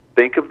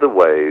think of the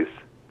ways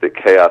that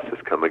chaos has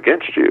come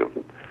against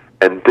you,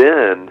 and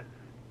then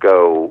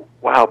go,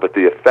 wow, but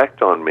the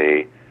effect on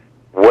me,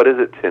 what is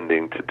it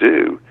tending to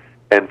do?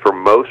 And for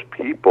most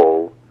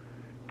people,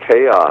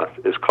 chaos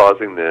is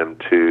causing them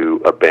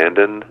to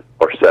abandon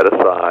or set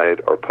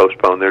aside or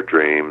postpone their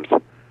dreams,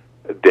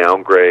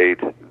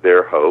 downgrade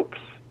their hopes,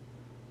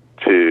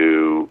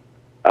 to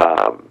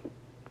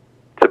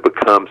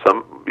become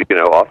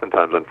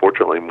oftentimes,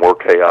 unfortunately, more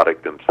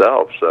chaotic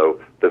themselves.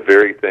 So the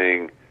very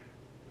thing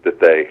that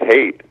they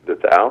hate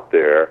that's out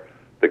there,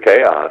 the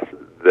chaos,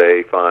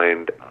 they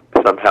find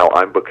somehow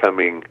I'm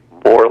becoming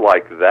more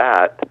like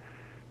that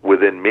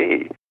within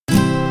me.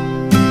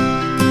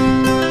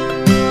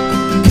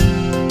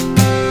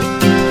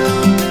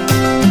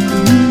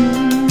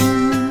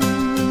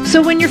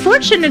 So when you're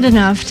fortunate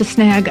enough to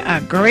snag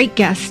a great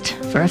guest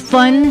for a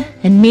fun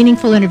and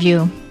meaningful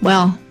interview,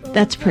 well,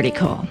 that's pretty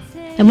cool.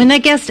 And when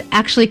that guest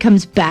actually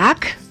comes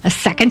back a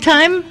second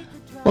time,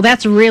 well,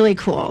 that's really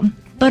cool.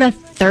 But a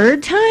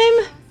third time?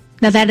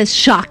 Now that is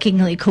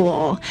shockingly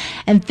cool.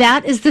 And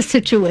that is the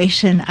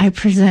situation I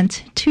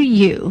present to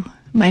you,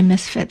 my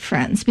misfit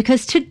friends,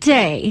 because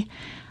today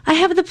I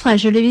have the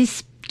pleasure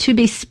to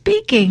be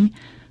speaking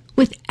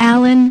with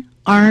Alan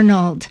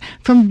Arnold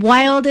from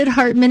Wild at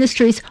Heart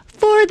Ministries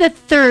for the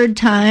third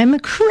time.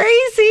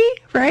 Crazy,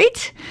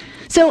 right?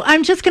 So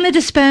I'm just going to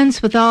dispense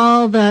with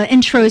all the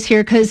intros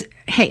here because,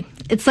 hey,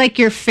 it's like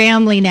your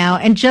family now,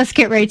 and just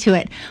get right to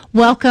it.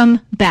 Welcome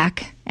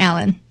back,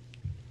 Alan.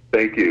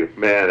 Thank you.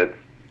 Man,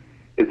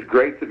 it's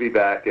great to be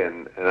back,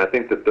 and I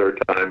think the third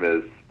time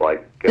is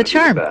like the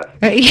charm, the best.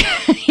 Right?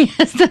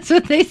 Yes, that's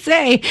what they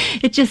say.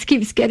 It just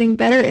keeps getting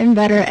better and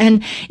better.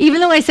 And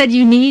even though I said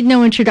you need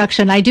no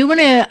introduction, I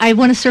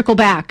want to circle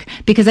back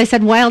because I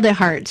said Wild at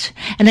Heart,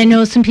 and I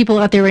know some people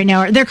out there right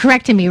now they're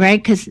correcting me, right?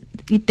 Because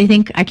they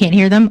think I can't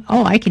hear them.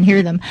 Oh, I can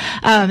hear them,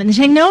 and they're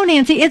saying, "No,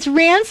 Nancy, it's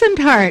Ransomed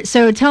Heart."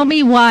 So tell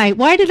me why.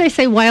 Why did I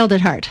say Wild at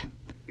Heart?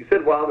 You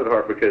said Wild at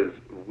Heart because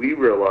we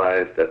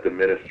realized at the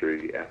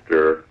ministry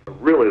after a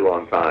really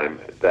long time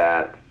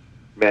that,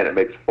 man, it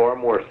makes far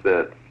more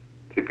sense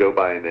to go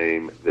by a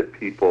name that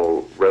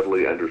people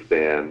readily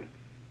understand,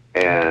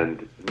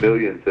 and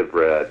millions have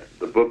read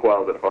the book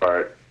Wild at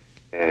Heart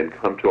and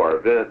come to our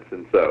events.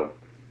 And so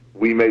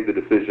we made the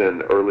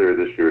decision earlier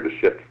this year to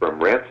shift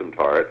from Ransomed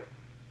Heart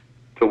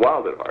to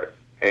Wild at Heart.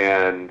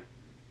 And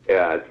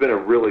it's been a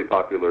really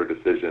popular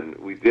decision.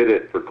 We did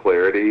it for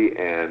clarity,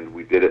 and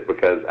we did it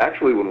because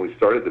actually when we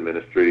started the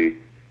ministry,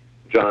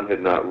 John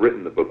had not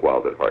written the book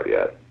Wild at Heart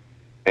yet.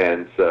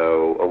 And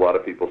so a lot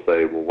of people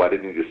say, well, why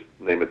didn't you just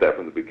name it that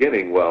from the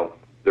beginning? Well,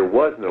 there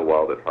was no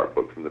Wild at Heart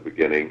book from the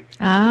beginning.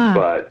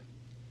 But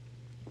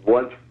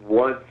once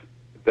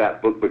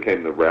that book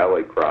became the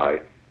rally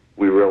cry,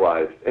 we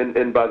realized,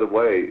 and by the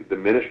way, the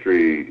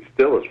ministry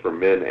still is for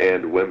men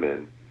and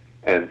women.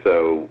 And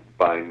so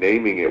by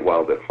naming it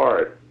Wild at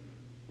Heart,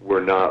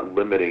 we're not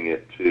limiting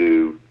it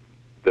to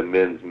the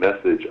men's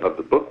message of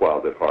the book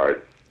Wild at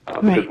Heart.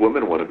 Because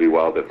women want to be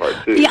wild at heart,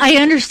 too. Yeah, I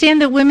understand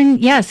that women,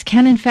 yes,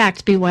 can in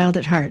fact be wild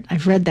at heart.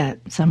 I've read that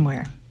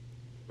somewhere.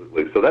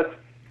 So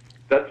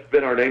that's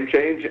been our name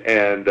change,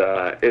 and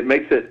it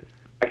makes it,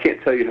 I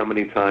can't tell you how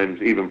many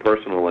times, even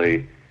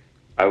personally,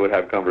 I would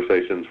have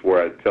conversations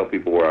where I'd tell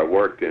people where I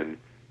worked, and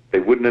they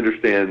wouldn't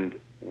understand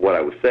what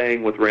I was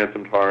saying with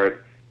Ransomed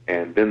Heart,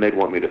 and then they'd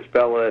want me to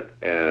spell it,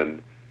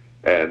 and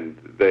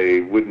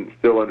they wouldn't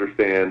still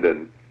understand,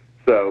 and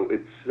so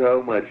it's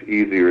so much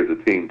easier as a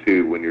team,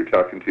 too, when you're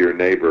talking to your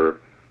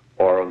neighbor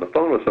or on the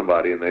phone with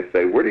somebody and they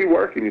say, where do you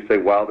work? And you say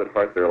Wild at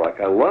Heart. They're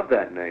like, I love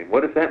that name.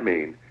 What does that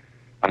mean?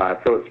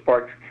 So it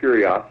sparks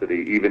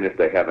curiosity even if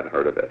they haven't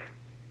heard of it.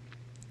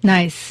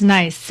 Nice,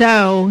 nice.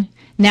 So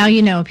now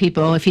you know,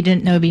 people, if you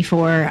didn't know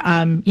before,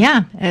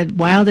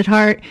 Wild at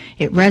Heart,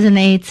 it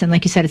resonates. And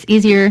like you said, it's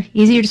easier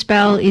to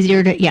spell,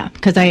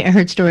 because I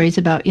heard stories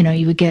about,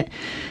 you would get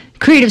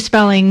creative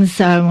spellings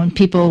when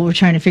people were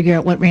trying to figure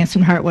out what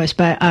Ransomed Heart was.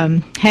 But,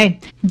 hey,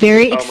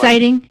 very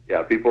exciting.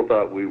 People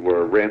thought we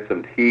were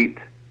Ransomed Heat,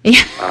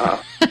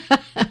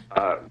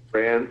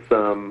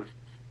 Ransom,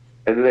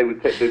 and then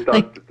they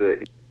thought that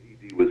the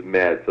ED was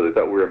med, so they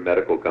thought we were a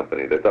medical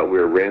company. They thought we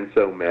were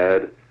Ransomed.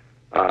 Rancid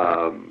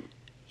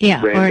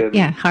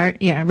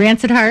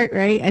Heart,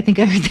 right? I think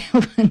I heard that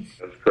one.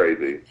 That's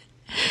crazy.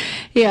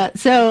 Yeah,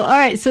 so, all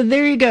right, so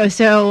there you go.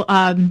 So,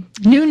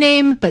 new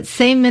name, but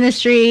same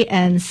ministry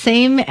and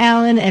same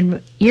Alan,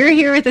 and you're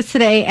here with us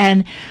today,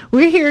 and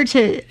we're here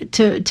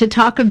to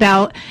talk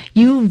about,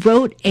 you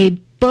wrote a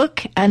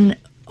book, and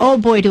oh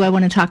boy, do I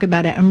want to talk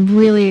about it. I'm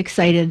really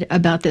excited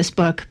about this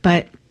book,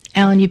 but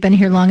Alan, you've been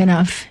here long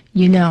enough.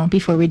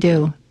 Before we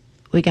do,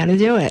 we got to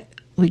do it.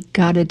 We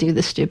got to do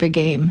the stupid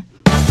game.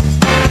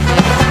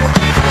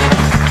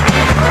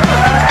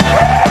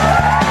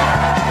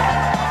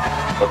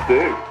 Let's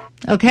do.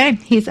 Okay,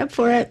 he's up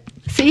for it.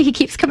 See, he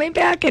keeps coming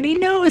back and he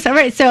knows. All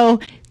right, so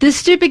this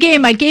stupid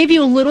game, I gave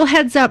you a little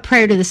heads up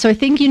prior to this, so I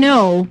think you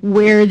know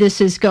where this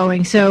is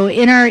going. So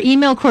in our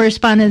email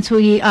correspondence,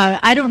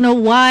 I don't know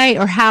why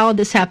or how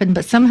this happened,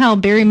 but somehow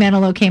Barry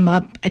Manilow came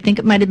up. I think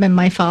it might have been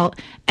my fault.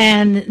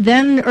 And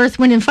then Earth,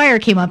 Wind, and Fire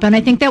came up, and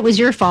I think that was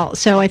your fault.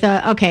 So I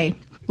thought, okay,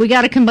 we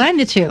got to combine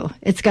the two.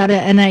 It's got to,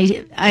 and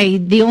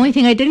the only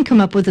thing I didn't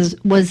come up with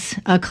was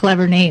a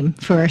clever name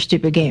for our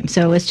stupid game.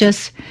 So it's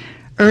just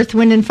Earth,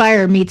 Wind, and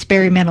Fire meets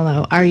Barry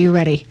Manilow. Are you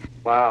ready?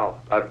 Wow,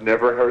 I've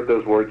never heard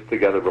those words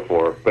together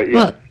before, but yeah.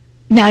 Well,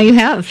 now you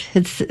have.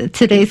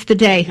 Today's the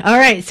day. All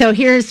right, so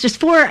here's just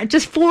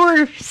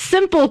four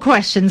simple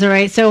questions. All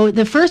right, so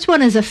the first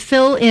one is a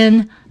fill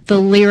in the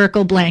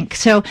lyrical blank.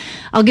 So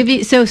I'll give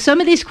you. So some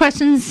of these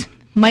questions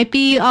might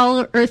be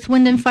all Earth,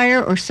 Wind, and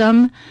Fire, or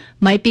some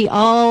might be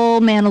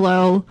all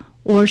Manilow,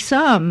 or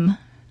some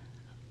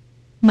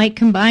might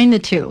combine the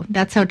two.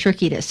 That's how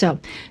tricky it is. So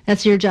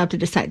that's your job to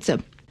decide. So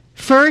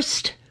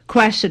first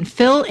question,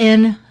 fill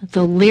in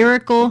the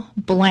lyrical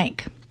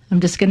blank. I'm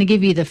just going to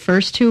give you the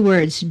first two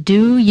words.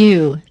 Do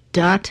you ...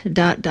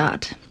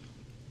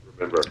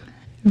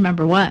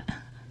 Remember what?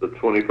 The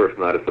 21st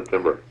night of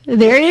September.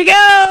 There you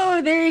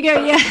go.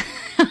 Yeah.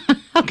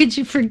 How could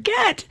you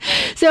forget?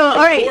 So, all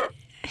right.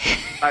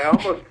 I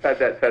almost had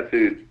that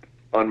tattooed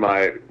on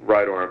my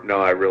right arm.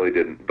 No, I really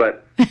didn't.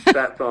 But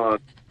that song,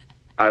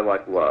 I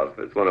Like Love.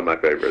 It's one of my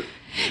favorites.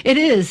 It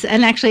is.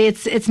 And actually,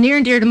 it's near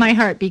and dear to my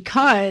heart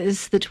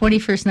because the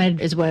 21st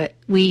night is what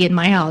we in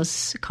my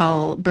house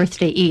call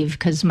birthday eve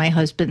because my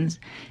husband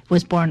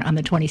was born on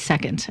the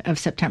 22nd of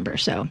September.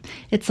 So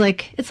it's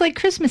like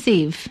Christmas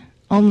Eve,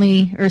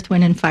 only Earth,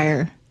 Wind, and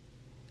Fire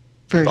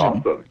version.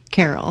 Awesome.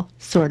 Carol,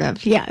 sort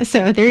of. Yeah,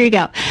 so there you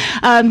go.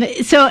 And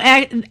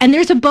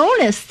there's a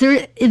bonus.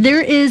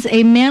 There is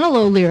a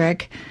Manilow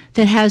lyric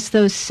that has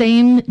that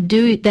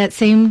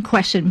same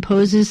question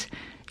poses.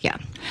 Yeah.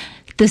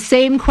 The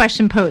same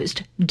question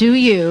posed. Do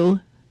you ...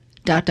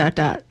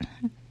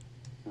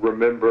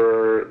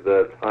 Remember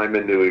the time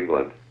in New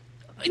England?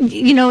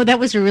 You know, that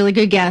was a really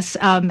good guess,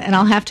 and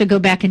I'll have to go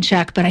back and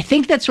check, but I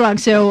think that's wrong.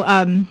 So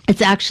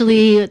it's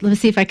actually, let me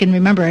see if I can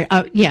remember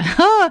it.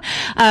 Yeah.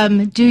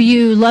 Do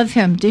you love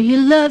him? Do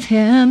you love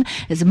him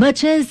as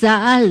much as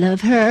I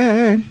love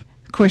her?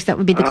 Of course, that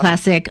would be the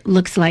classic,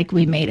 Looks Like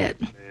We Made It.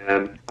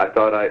 And I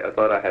thought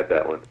I had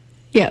that one.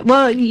 Yeah,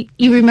 well,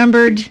 you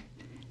remembered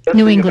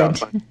New England.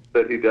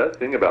 But he does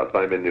sing about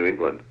time in New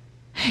England.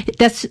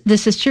 This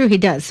is true, he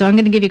does. So I'm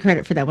going to give you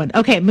credit for that one.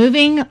 Okay,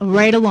 moving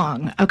right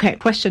along. Okay,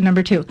 question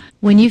number 2.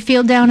 When you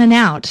feel down and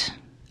out,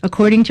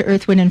 according to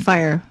Earth, Wind, and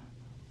Fire,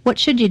 what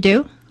should you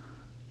do?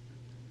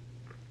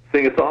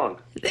 Sing a song.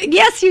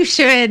 Yes, you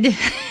should.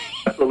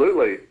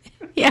 Absolutely.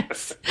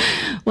 Yes.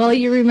 Well,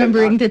 you're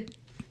remembering the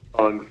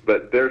songs,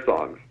 but their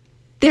songs.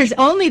 There's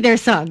only their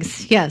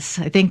songs. Yes,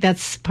 I think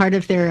that's part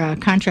of their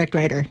contract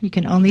writer. You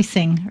can only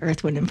sing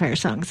Earth, Wind, and Fire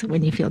songs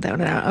when you feel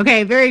down and out.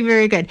 Okay, very,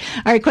 very good.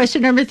 All right,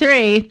 question number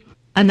 3.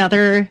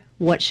 Another,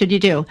 what should you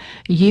do?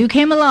 You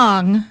came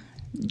along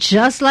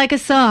just like a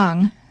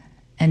song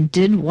and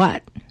did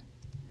what?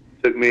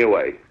 Took me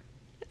away.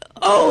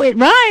 Oh, it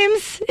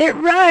rhymes. It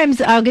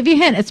rhymes. I'll give you a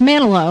hint. It's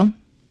Manilow.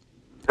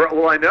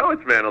 Well, I know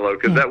it's Manilow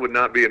because that would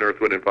not be an Earth,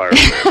 Wind, and Fire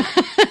fan.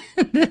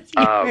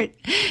 Right.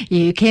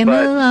 You came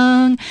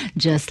along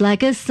just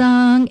like a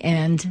song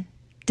and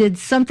did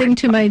something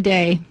to my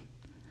day.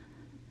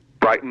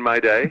 Brighten my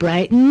day.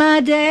 Brighten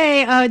my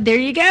day. Oh, there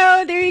you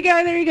go. There you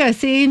go. There you go.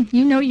 See,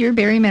 you know you're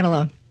Barry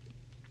Manilow.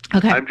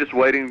 Okay. I'm just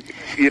waiting.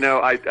 You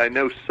know, I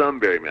know some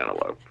Barry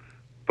Manilow,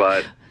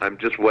 but I'm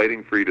just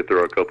waiting for you to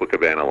throw a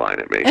Copacabana line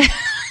at me.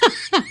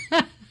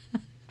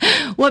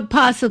 What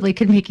possibly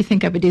could make you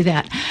think I would do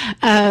that?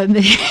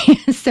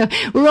 So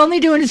we're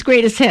only doing his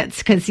greatest hits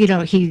because, you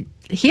know, he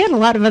had a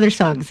lot of other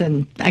songs,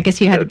 and I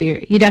guess you'd have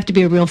to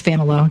be a real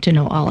Fanilow to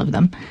know all of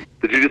them.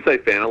 Did you just say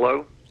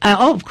Fanilow?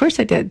 Oh, of course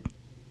I did.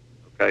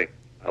 Okay,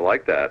 I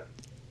like that.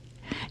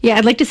 Yeah,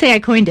 I'd like to say I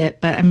coined it,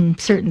 but I'm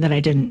certain that I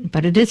didn't.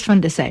 But it is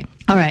fun to say.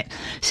 All right.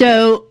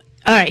 So,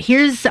 all right,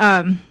 here's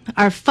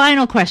our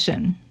final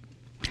question.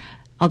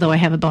 Although I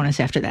have a bonus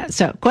after that.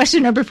 So,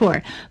 question number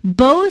 4.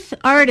 Both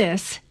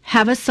artists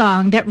have a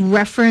song that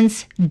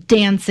reference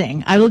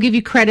dancing. I will give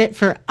you credit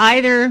for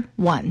either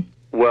one.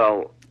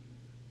 Well,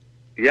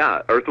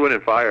 yeah, Earth, Wind,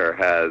 and Fire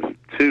has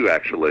 2,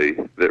 actually,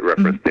 that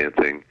reference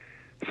dancing.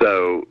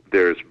 So,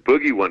 there's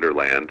Boogie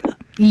Wonderland.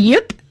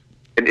 Yep.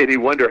 And you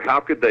wonder, how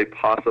could they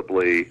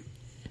possibly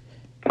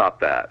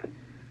top that?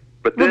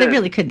 But then, well, they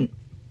really couldn't.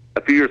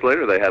 A few years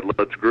later, they had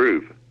Let's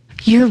Groove.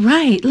 You're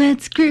right.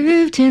 Let's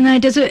groove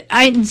tonight.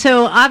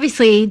 So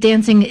obviously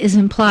dancing is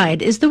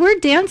implied. Is the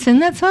word dance in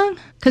that song?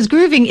 Because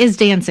grooving is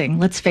dancing,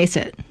 let's face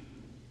it.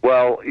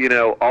 Well, you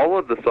know, all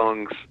of the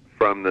songs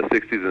from the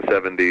 60s and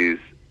 70s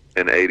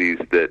and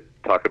 80s that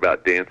talk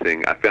about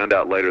dancing, I found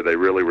out later they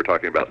really were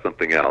talking about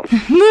something else.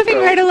 Moving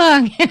right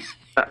along.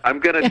 I'm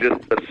going to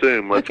just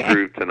assume Let's Okay.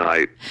 Groove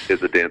Tonight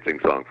is a dancing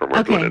song from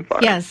Earth, Wind, Okay, and Fire.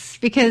 yes,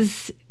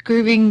 because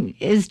grooving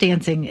is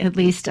dancing, at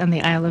least on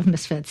the Isle of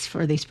Misfits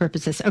for these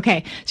purposes.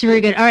 Okay, so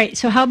very good. All right,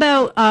 so how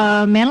about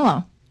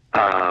Manilow?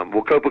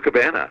 Well,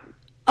 Copacabana.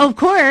 Of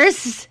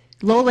course,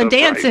 Lola That's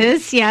right.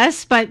 dances,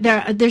 yes, but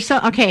there's so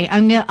okay.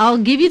 I'll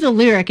give you the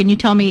lyric, and you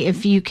tell me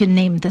if you can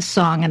name the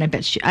song, and I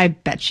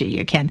bet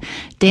you can.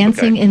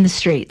 Dancing Okay. in the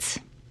Streets.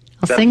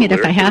 I'll That's sing the it if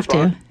I lyric have of the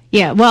to. song?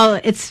 Yeah, well,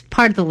 it's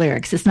part of the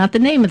lyrics. It's not the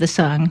name of the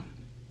song.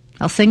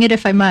 I'll sing it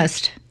if I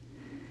must.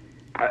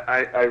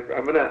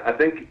 I'm gonna. I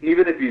think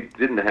even if you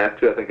didn't have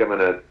to, I think I'm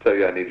gonna tell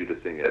you I need you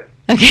to sing it.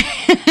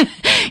 Okay.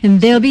 And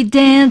they'll be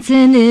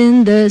dancing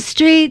in the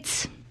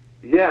streets.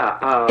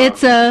 Yeah.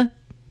 It's a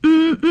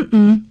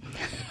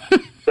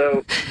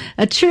So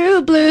a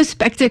true blue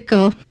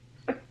spectacle.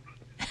 yeah,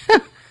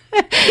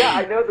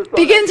 I know the song.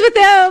 Begins with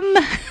M.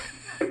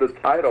 The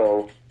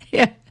title.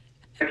 Yeah.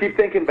 I keep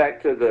thinking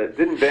back to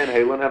didn't Van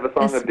Halen have a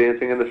song Yes. of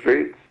Dancing in the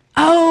Streets?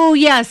 Oh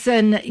yes,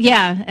 and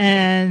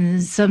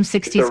some It's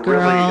 '60s a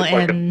girl, it's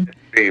like and a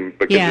theme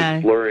because yeah.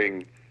 it's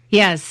blurring.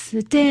 yes,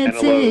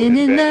 dancing and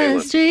in Van the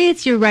Halen.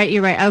 streets. You're right.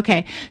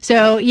 Okay,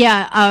 so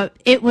yeah,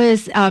 it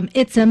was.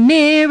 It's a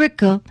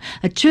miracle,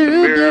 a true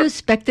Miracle. blue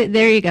spectacle.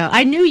 There you go.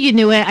 I knew you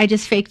knew it. I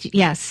just faked.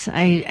 Yes,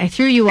 I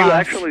threw you You off.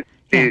 actually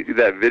see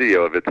that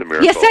video of It's a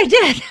Miracle. Yes, I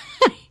did.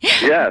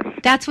 Yes.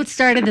 That's what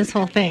started this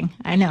whole thing.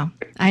 I know,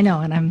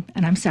 and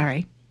I'm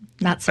sorry.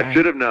 Not I sorry.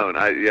 should have known.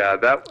 I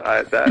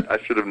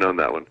should have known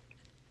that one.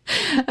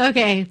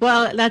 Okay,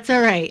 well, that's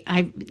all right.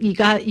 You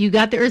got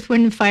the Earth,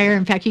 Wind, and Fire.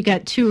 In fact, you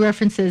got 2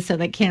 references, so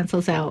that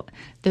cancels out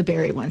the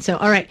Barry one. So,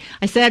 all right,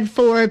 I said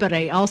 4, but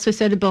I also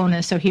said a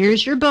bonus. So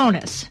here's your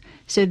bonus.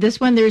 So this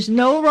one, there's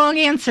no wrong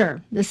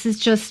answer. This is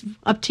just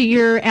up to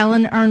your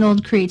Alan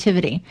Arnold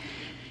creativity.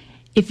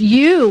 If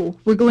you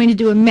were going to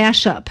do a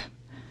mashup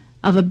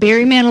of a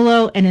Barry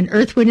Manilow and an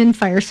Earth, Wind, and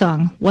Fire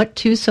song, what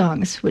 2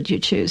 songs would you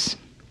choose?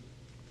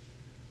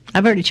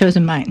 I've already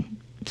chosen mine,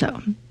 so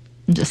I'm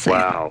just saying.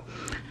 Wow.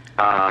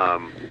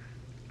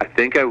 I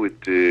think I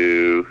would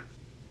do.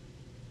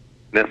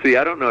 Now, see,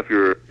 I don't know if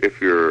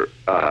your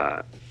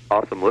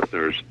awesome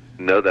listeners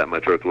know that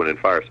much Earth, Wind, and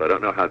Fire, so I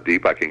don't know how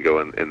deep I can go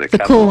in the. The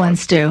catalog. cool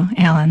ones do,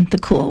 Alan. The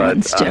cool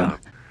ones do.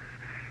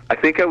 I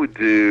think I would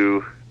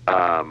do.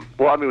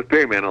 With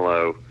Barry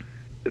Manilow,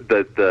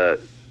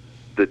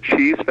 the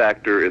cheese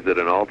factor is at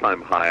an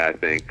all-time high, I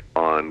think,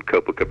 on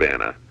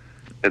Copacabana,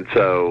 and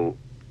so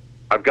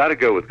I've got to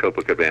go with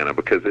Copacabana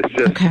because it's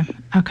just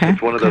Okay.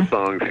 it's one of those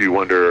songs you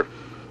wonder,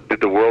 did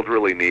the world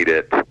really need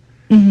it?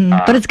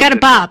 But it's got a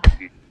bop.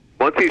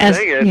 Once he As-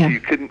 sang it, yeah. you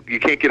can't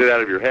get it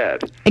out of your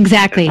head.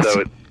 Exactly. And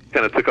so it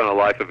kind of took on a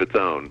life of its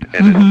own,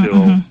 and it's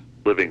still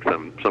living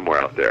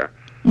somewhere out there.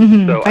 So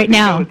I Right think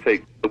now. I would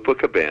take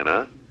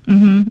Copacabana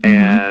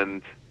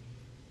and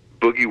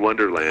Boogie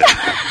Wonderland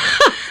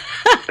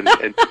and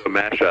do a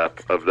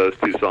mashup of those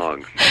 2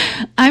 songs.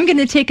 I'm going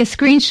to take a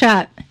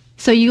screenshot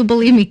so you'll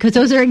believe me, because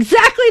those are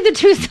exactly the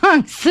 2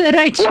 songs that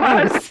I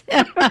chose.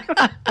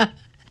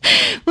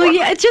 Well,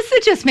 yeah, it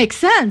just makes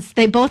sense.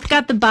 They both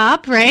got the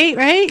bop,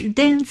 right?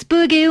 Dance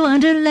Boogie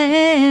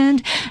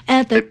Wonderland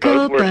at the They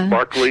both were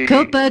sparkly.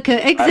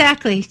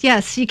 Exactly.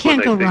 Yes, you can't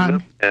they go sing wrong.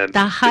 them, and The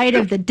height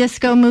of the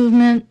disco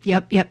movement.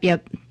 Yep.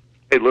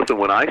 Hey, listen,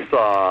 when I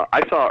saw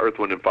Earth,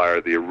 Wind, and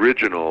Fire, the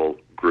original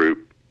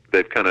group,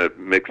 they've kind of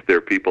mixed their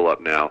people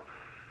up now.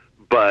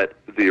 But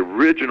the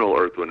original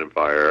Earth, Wind, and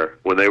Fire,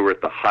 when they were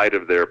at the height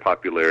of their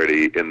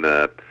popularity in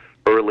the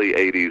early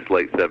 80s,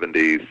 late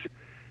 70s,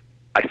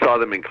 I saw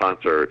them in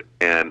concert,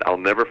 and I'll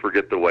never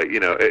forget the way,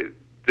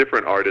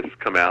 different artists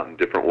come out in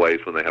different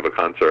ways when they have a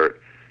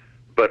concert.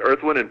 But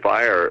Earth, Wind, and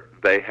Fire,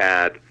 they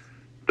had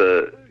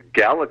the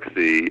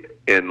galaxy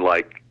in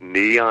like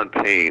neon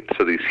paint,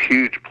 so these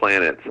huge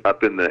planets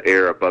up in the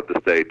air above the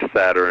stage,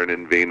 Saturn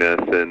and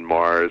Venus and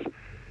Mars,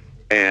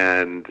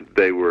 and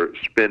they were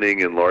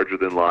spinning and larger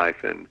than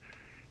life,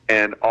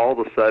 and all of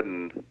a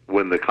sudden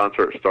when the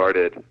concert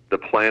started, the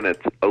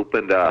planets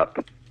opened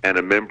up and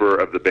a member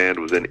of the band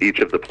was in each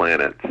of the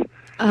planets.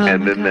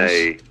 And then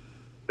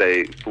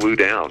they flew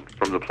down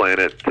from the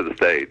planet to the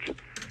stage.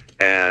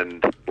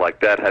 And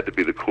like that had to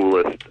be the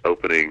coolest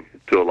opening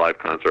to a live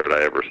concert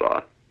I ever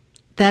saw.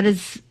 That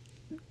is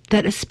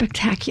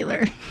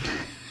spectacular.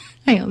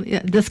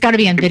 That's got to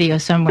be on video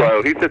somewhere.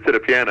 So he sits at a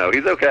piano.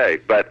 He's okay,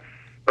 but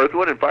Earth,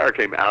 Wind, and Fire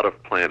came out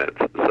of planets.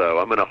 So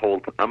I'm gonna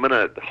hold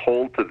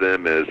to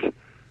them as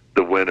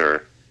the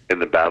winner in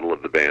the battle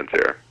of the bands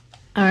here.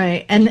 All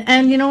right,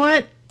 and you know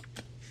what?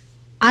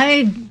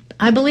 I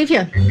believe you.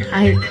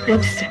 I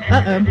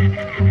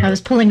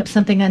was pulling up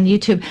something on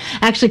YouTube,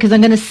 actually, because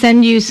I'm going to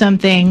send you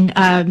something.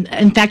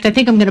 In fact, I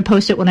think I'm going to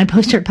post it when I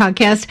post our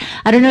podcast.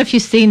 I don't know if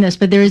you've seen this,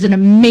 but there is an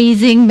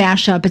amazing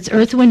mashup. It's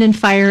Earth, Wind, and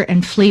Fire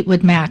and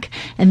Fleetwood Mac,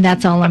 and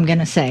that's all I'm going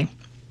to say.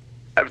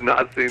 I've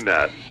not seen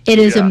that. It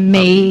is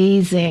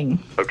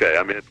amazing. Okay,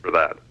 I'm in for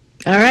that.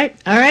 All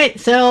right.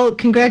 So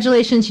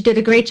congratulations. You did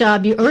a great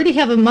job. You already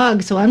have a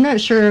mug, so I'm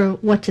not sure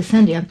what to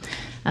send you.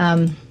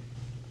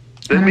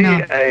 Send me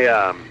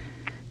a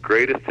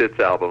greatest hits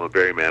album of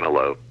Barry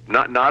Manilow.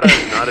 Not a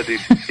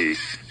DVD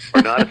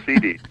or not a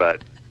CD,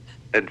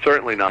 and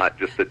certainly not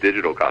just a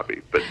digital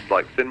copy. But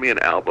like, send me an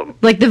album.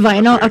 Like the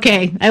vinyl?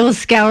 Okay, I will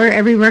scour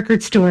every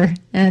record store,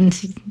 and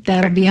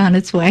that'll be on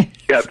its way.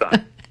 Yeah,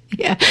 done.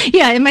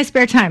 Yeah, in my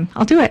spare time.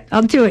 I'll do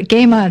it.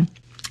 Game on.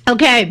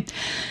 Okay,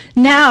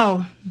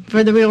 now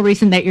for the real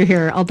reason that you're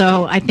here,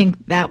 although I think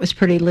that was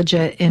pretty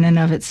legit in and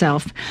of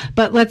itself.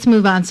 But let's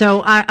move on.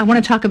 So I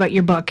want to talk about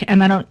your book,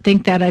 and I don't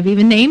think that I've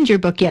even named your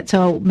book yet,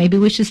 so maybe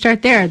we should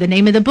start there. The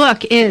name of the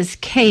book is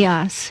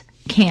Chaos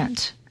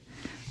Can't,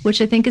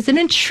 which I think is an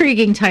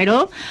intriguing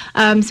title.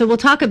 So we'll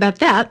talk about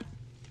that.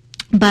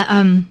 But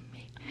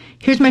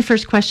here's my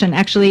first question.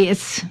 Actually,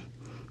 it's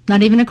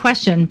not even a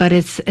question, but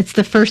it's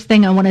the first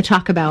thing I want to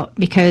talk about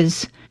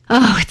because,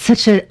 it's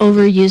such an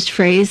overused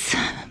phrase,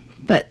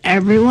 but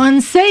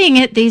everyone's saying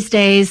it these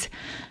days.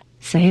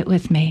 Say it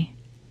with me.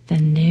 The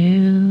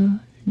new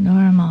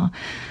normal.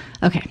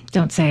 Okay,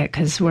 don't say it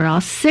because we're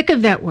all sick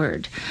of that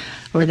word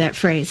or that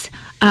phrase.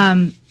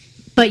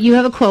 But you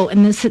have a quote,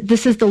 and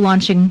this is the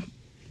launching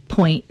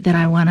point that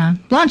I want to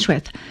launch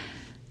with.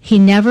 He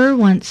never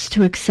wants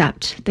to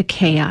accept the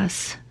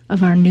chaos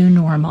of our new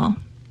normal.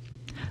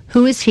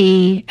 Who is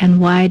he, and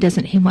why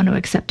doesn't he want to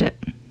accept it?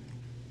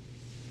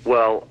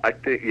 Well, I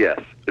think, yes,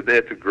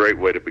 that's a great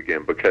way to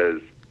begin,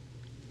 because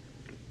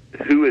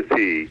who is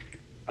he?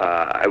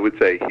 I would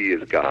say he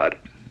is God.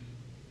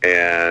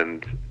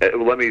 And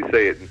let me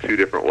say it in two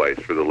different ways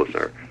for the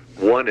listener.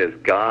 One is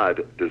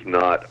God does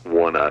not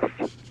want us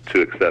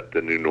to accept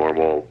the new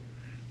normal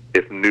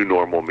if new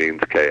normal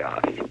means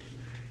chaos.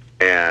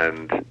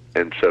 And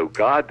so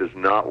God does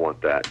not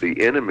want that.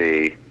 The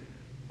enemy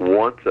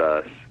wants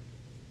us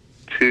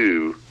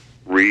to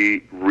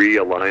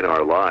realign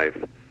our life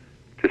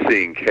to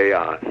seeing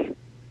chaos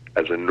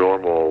as a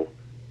normal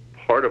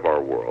part of our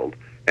world,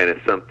 and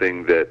it's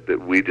something that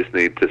we just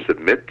need to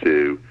submit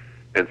to,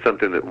 and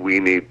something that we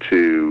need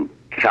to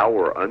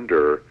cower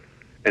under.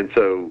 And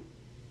so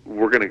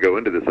we're going to go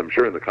into this, I'm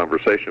sure, in the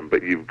conversation,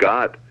 but you've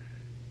got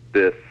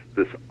this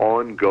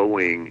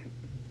ongoing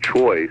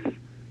choice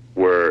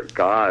where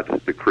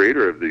God, the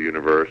creator of the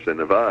universe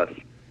and of us,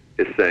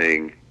 is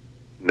saying,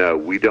 no,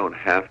 we don't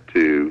have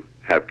to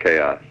have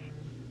chaos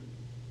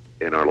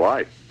in our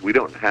life. We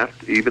don't have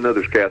to, even though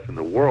there's chaos in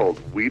the world,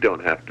 we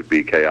don't have to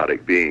be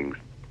chaotic beings,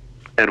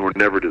 and we're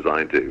never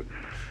designed to.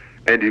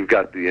 And you've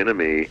got the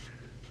enemy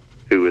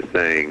who is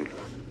saying,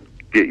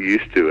 get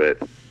used to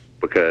it,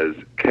 because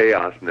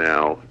chaos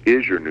now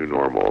is your new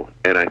normal.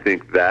 And I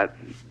think that's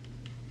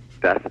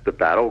the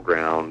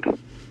battleground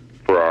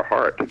for our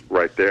heart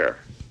right there.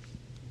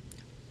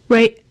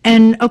 Right.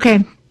 And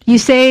okay, you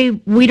say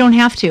we don't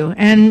have to,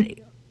 and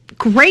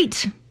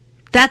great.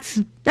 That's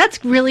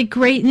really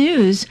great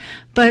news.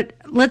 But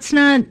let's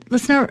not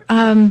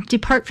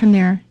depart from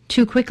there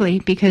too quickly,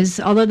 because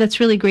although that's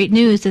really great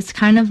news, it's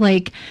kind of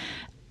like,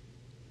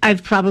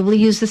 I've probably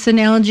used this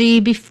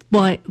analogy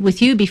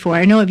with you before.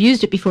 I know I've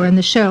used it before in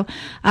the show.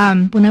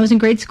 When I was in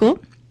grade school,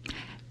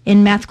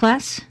 in math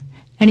class,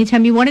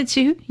 anytime you wanted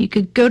to, you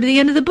could go to the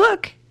end of the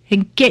book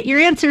and get your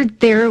answer.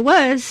 There it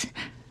was,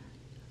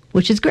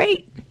 which is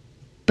great,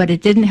 but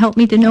it didn't help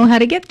me to know how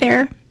to get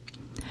there.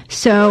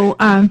 So,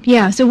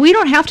 so we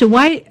don't have to.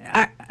 Why?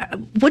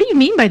 What do you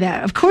mean by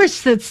that? Of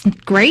course, that's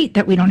great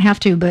that we don't have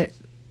to, but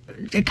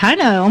it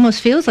kind of almost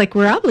feels like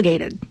we're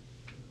obligated.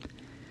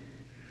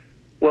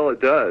 Well,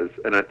 it does,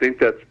 and I think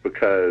that's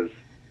because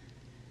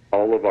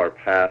all of our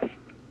past,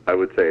 I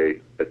would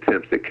say,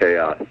 attempts at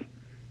chaos,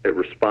 at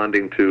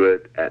responding to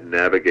it, at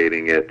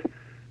navigating it,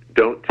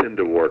 don't tend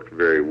to work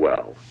very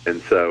well.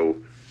 And so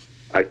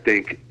I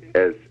think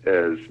as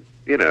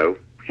you know,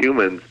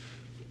 humans,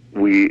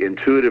 we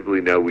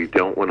intuitively know we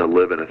don't want to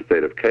live in a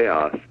state of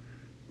chaos,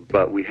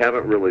 but we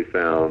haven't really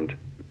found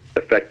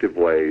effective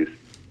ways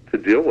to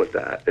deal with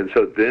that. And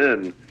so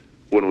then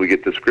when we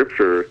get to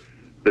Scripture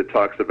that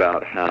talks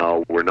about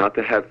how we're not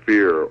to have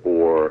fear,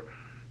 or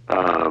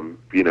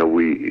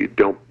we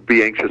don't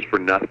be anxious for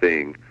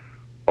nothing,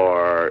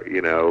 or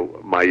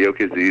my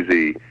yoke is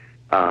easy,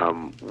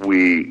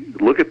 we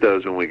look at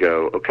those and we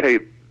go, okay,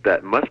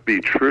 that must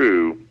be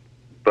true,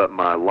 but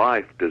my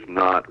life does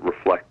not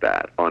reflect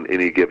that on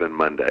any given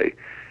Monday.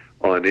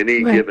 On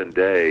any given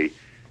day,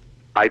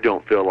 I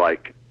don't feel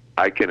like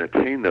I can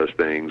attain those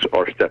things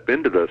or step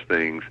into those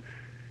things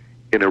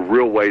in a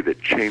real way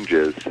that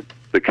changes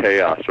the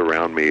chaos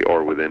around me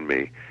or within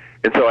me.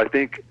 And so I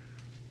think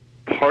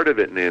part of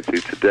it,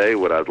 Nancy, today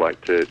what I'd like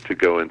to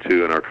go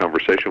into in our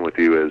conversation with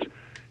you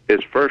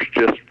is first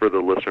just for the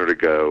listener to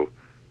go,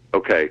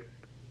 okay,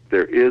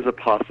 there is a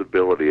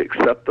possibility,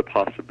 accept the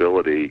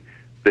possibility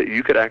that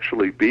you could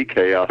actually be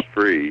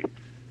chaos-free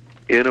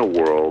in a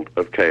world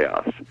of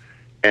chaos.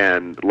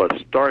 And let's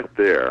start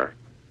there,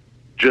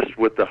 just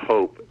with the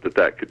hope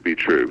that could be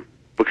true,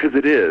 because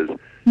it is.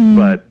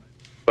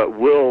 But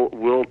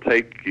we'll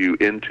take you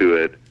into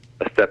it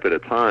a step at a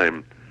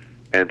time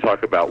and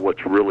talk about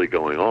what's really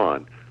going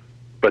on.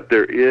 But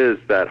there is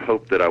that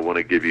hope that I want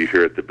to give you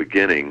here at the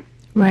beginning.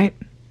 Right.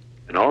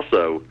 And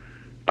also,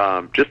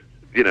 just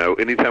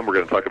anytime we're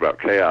going to talk about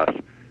chaos,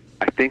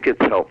 I think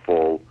it's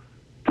helpful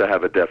to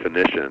have a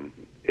definition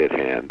at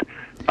hand.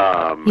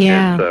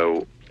 And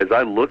so as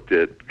I looked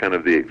at kind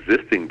of the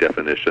existing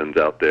definitions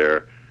out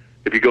there,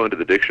 if you go into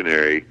the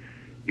dictionary,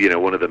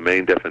 one of the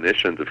main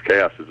definitions of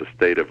chaos is a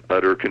state of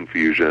utter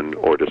confusion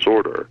or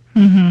disorder.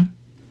 Mm-hmm.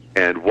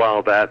 And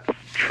while that's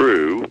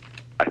true,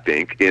 I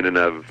think, in and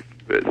of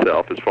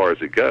itself, as far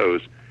as it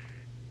goes,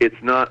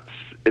 it's not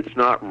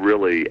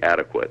really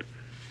adequate.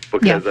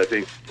 Because I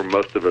think for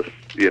most of us,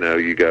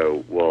 you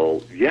go,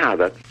 well, yeah,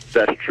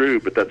 that's true,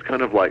 but that's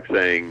kind of like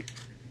saying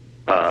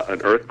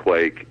an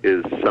earthquake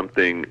is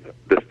something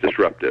that's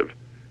disruptive.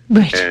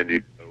 Right. And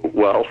you go,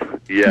 well,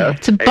 yes, yeah,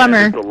 it's a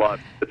bummer. And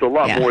it's a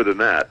lot more than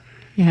that.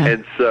 Yeah.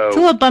 And so it's a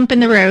little bump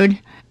in the road.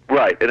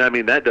 Right. And I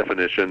mean, that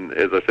definition,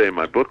 as I say in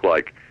my book,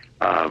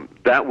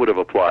 that would have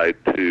applied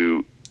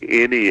to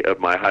any of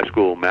my high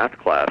school math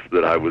class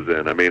that I was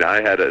in. I mean,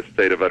 I had a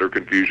state of utter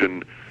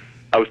confusion.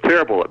 I was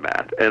terrible at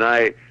math, and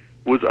I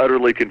was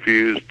utterly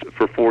confused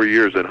for 4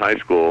 years in high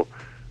school,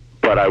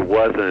 but I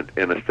wasn't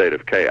in a state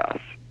of chaos.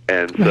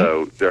 And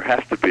so there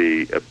has to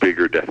be a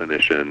bigger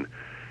definition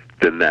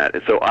than that.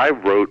 And so I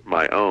wrote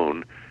my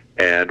own,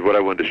 and what I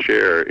wanted to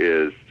share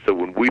is, so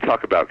when we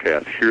talk about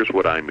chaos, here's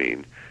what I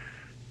mean.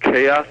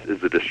 Chaos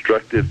is a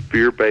destructive,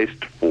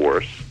 fear-based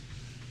force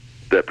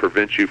that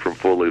prevents you from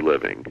fully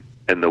living.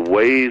 And the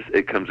ways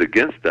it comes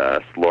against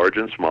us, large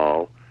and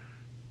small,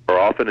 are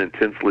often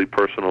intensely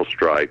personal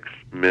strikes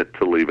meant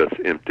to leave us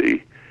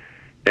empty.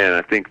 And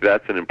I think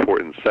that's an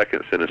important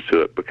second sentence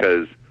to it,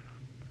 because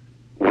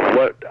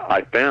what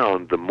I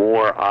found, the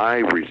more I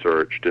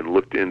researched and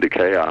looked into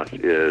chaos,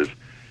 is,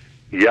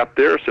 yep,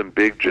 there are some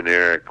big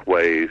generic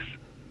ways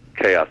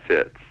chaos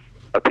hits.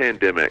 A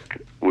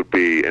pandemic would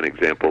be an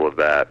example of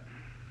that,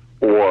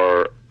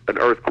 or an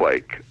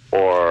earthquake,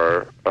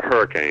 or a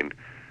hurricane,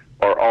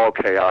 are all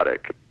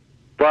chaotic.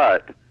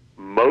 But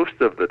most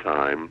of the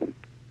time,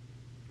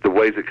 the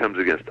ways it comes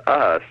against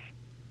us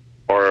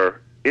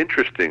are,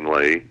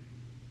 interestingly,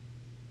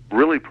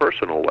 really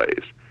personal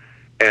ways.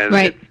 And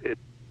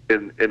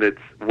it's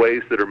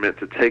ways that are meant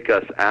to take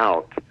us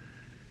out.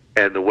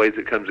 And the ways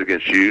it comes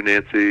against you,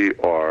 Nancy,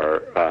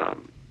 or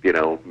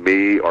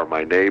me, or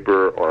my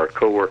neighbor, or a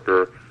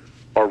coworker,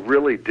 are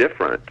really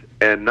different.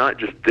 And not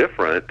just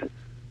different,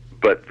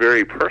 but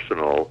very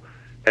personal.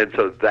 And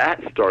so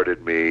that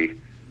started me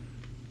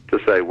to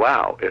say,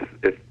 wow,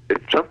 if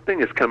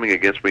something is coming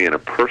against me in a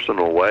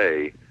personal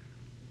way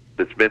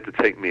that's meant to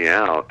take me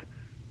out,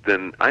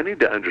 then I need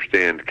to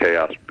understand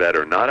chaos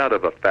better, not out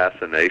of a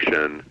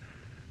fascination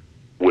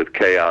with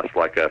chaos,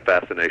 like a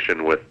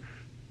fascination with,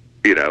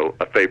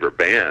 a favorite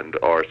band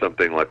or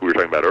something like we were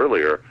talking about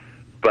earlier,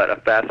 but a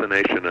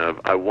fascination of,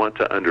 I want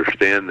to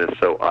understand this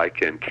so I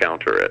can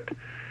counter it.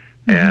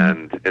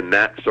 Mm-hmm. And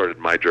that started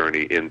my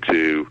journey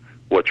into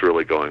what's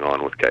really going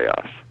on with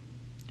chaos.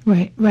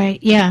 Right,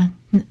 yeah.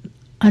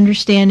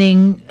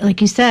 Understanding, like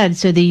you said,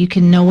 so that you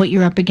can know what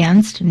you're up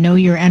against, know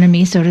your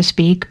enemy, so to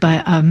speak,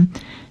 but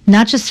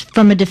not just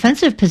from a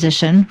defensive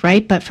position,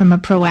 right, but from a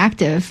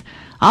proactive,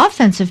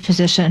 offensive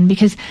position.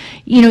 Because,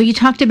 you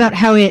talked about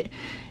how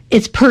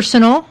it's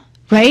personal,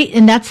 right?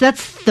 And that's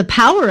the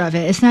power of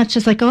it. It's not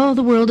just like, oh,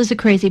 the world is a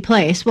crazy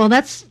place. Well,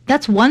 that's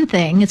one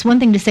thing. It's one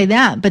thing to say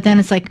that, but then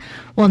it's like,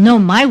 well, no,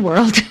 my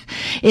world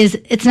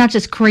it's not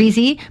just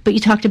crazy, but you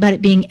talked about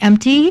it being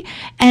empty,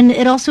 and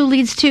it also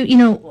leads to,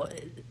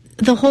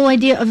 the whole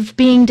idea of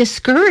being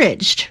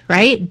discouraged,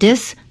 right?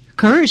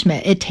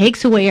 Discouragement. It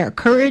takes away our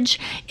courage.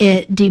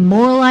 It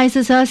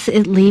demoralizes us.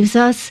 It leaves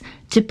us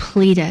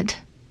depleted.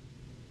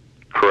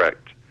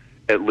 Correct.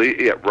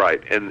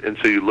 Right. And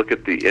so you look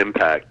at the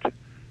impact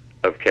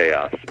of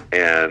chaos,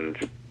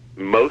 and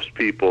most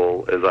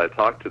people, as I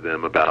talk to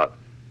them about,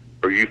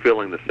 are you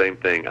feeling the same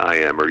thing I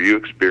am? Are you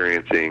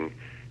experiencing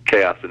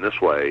chaos in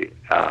this way?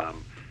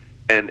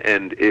 And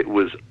it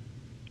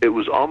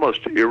was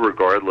almost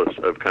irregardless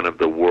of kind of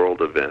the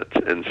world event.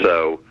 And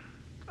so,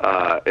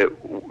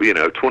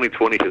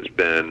 2020 has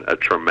been a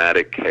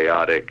traumatic,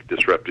 chaotic,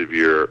 disruptive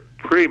year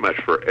pretty much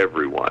for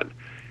everyone.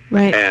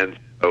 Right. And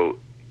so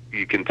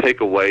you can take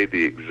away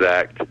the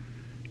exact,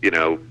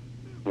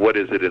 what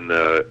is it in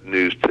the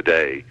news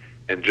today,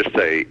 and just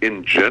say,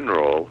 in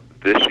general,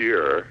 this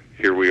year,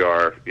 here we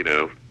are,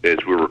 as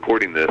we're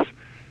recording this,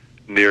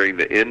 nearing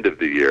the end of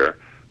the year.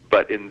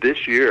 But in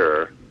this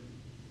year,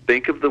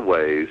 think of the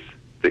ways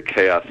that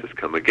chaos has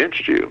come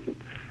against you.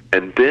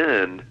 And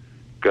then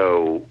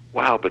go,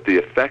 wow, but the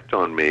effect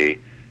on me,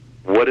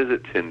 what is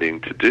it tending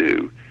to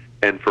do?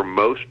 And for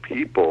most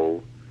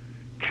people,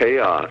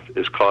 chaos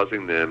is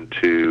causing them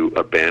to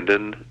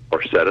abandon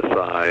or set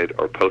aside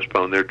or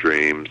postpone their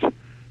dreams,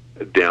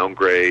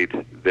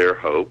 downgrade their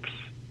hopes,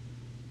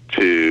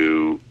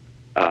 to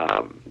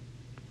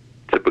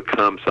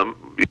become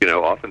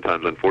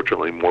oftentimes,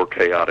 unfortunately, more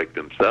chaotic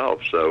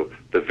themselves. So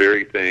the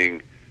very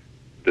thing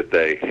that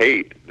they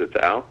hate that's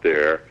out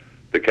there,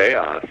 the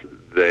chaos,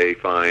 they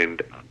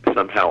find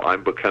somehow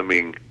I'm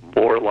becoming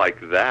more like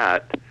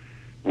that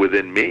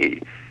within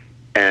me.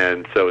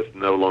 And so it's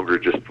no longer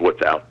just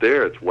what's out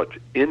there, it's what's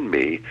in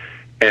me.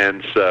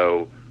 And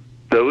so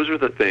those are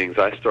the things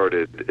I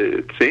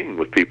started seeing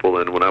with people.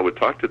 And when I would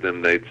talk to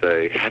them, they'd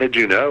say, how did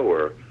you know?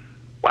 Or,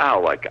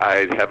 wow, like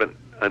I haven't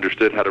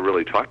understood how to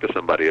really talk to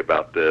somebody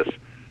about this.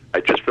 I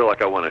just feel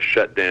like I want to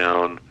shut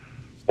down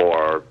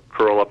or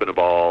curl up in a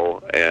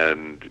ball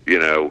and,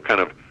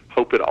 kind of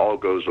hope it all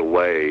goes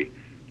away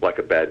like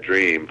a bad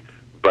dream.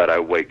 But I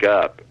wake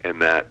up,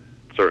 and that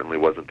certainly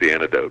wasn't the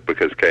antidote,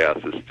 because chaos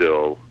is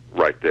still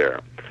right there.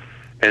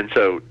 And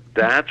so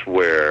that's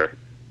where,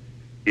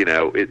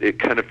 it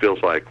kind of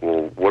feels like,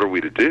 well, what are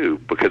we to do?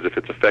 Because if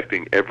it's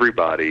affecting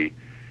everybody,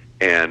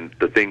 and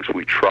the things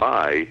we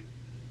try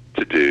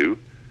to do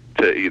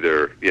to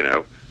either,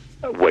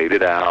 wait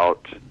it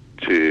out,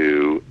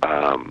 to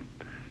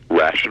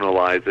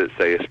rationalize it,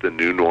 say it's the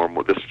new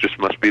normal, this just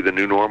must be the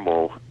new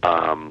normal.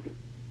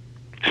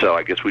 So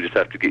I guess we just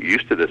have to get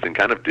used to this and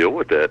kind of deal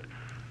with it.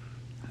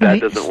 That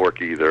doesn't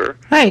work either.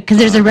 Right, because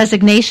there's a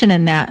resignation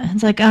in that.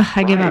 It's like,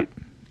 I give up.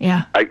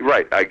 Yeah. I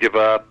give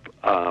up,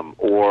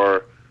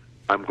 or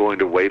I'm going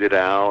to wait it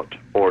out.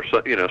 Or,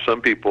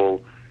 some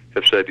people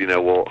have said,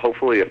 well,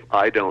 hopefully if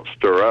I don't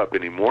stir up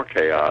any more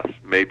chaos,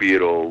 maybe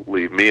it'll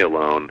leave me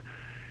alone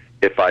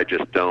if I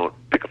just don't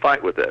pick a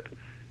fight with it.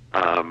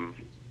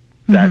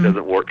 That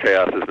doesn't work.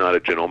 Chaos is not a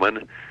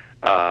gentleman,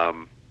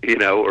 or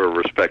a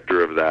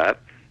respecter of that.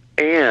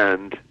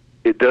 And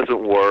it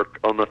doesn't work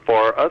on the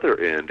far other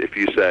end. If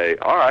you say,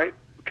 all right,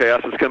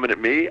 chaos is coming at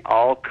me,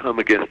 I'll come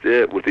against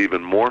it with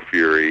even more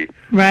fury.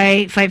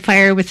 Right, fight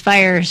fire with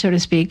fire, so to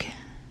speak.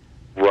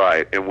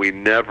 Right, and we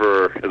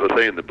never, as I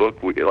say in the book,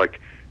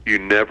 you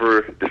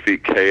never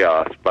defeat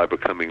chaos by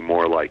becoming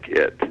more like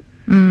it.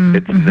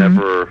 It's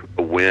never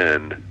a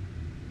win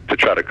to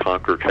try to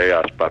conquer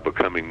chaos by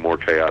becoming more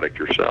chaotic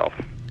yourself.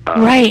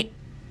 Right.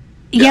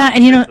 Yeah,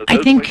 and I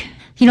think...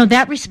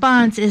 that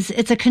response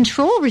it's a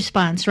control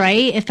response,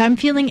 right? If I'm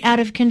feeling out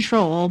of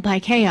control by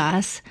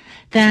chaos,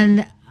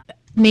 then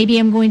maybe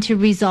I'm going to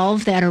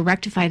resolve that or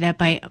rectify that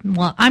by,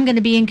 well, I'm going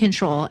to be in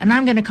control and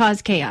I'm going to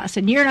cause chaos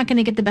and you're not going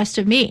to get the best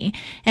of me.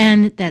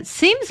 And that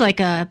seems like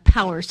a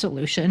power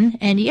solution,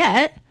 and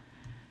yet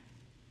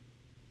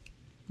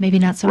maybe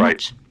not so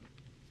much.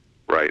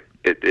 Right.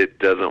 It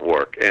doesn't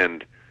work.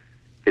 And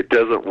it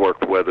doesn't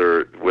work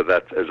whether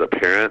that's as a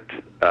parent,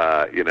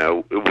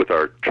 with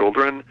our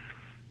children,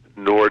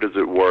 nor does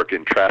it work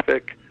in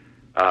traffic,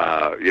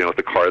 with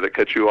the car that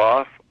cuts you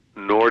off,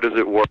 nor does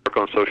it work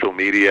on social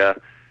media.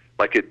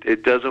 Like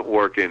it doesn't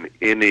work in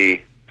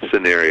any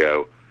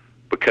scenario,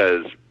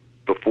 because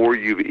before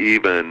you've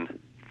even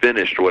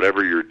finished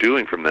whatever you're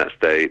doing from that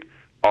state,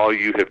 all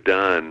you have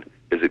done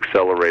is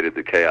accelerated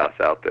the chaos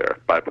out there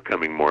by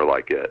becoming more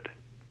like it.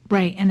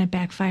 Right, and it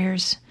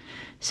backfires.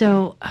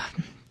 So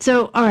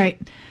all right,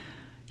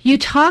 you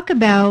talk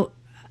about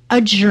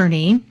a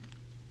journey.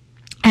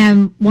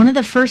 And one of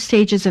the first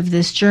stages of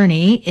this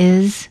journey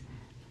is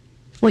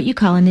what you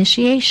call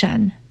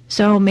initiation.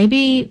 So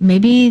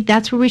maybe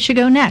that's where we should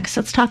go next.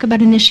 Let's talk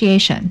about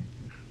initiation.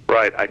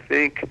 Right. I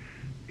think,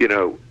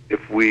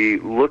 if we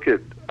look at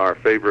our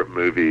favorite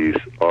movies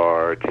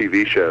or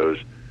TV shows,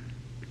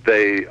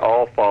 they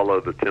all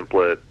follow the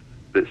template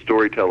that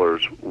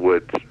storytellers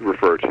would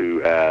refer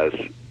to as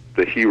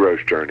the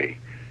hero's journey.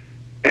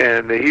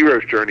 And the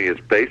hero's journey is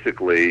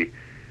basically,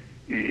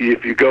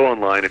 if you go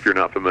online, if you're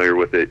not familiar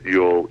with it,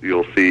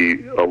 you'll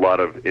see a lot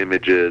of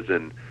images,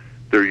 and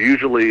they're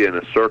usually in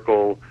a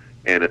circle,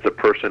 and it's a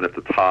person at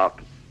the top,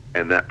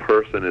 and that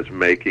person is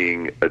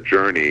making a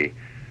journey,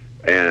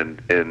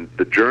 and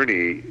the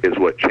journey is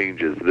what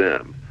changes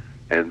them.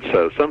 And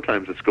so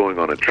sometimes it's going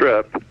on a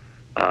trip.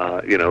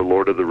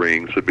 Lord of the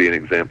Rings would be an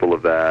example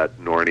of that.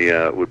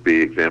 Narnia would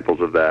be examples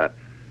of that.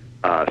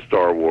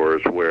 Star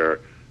Wars, where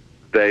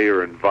they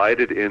are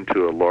invited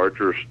into a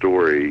larger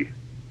story,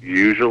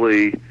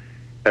 usually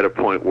at a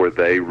point where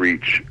they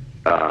reach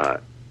a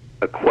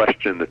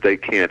question that they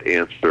can't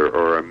answer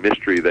or a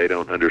mystery they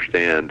don't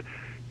understand,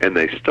 and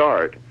they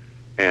start,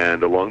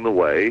 and along the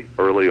way,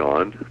 early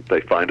on,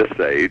 they find a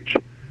sage,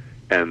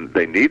 and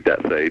they need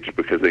that sage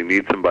because they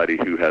need somebody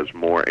who has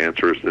more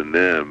answers than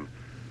them.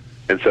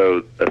 And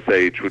so a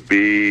sage would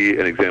be,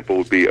 an example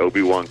would be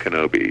Obi-Wan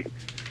Kenobi,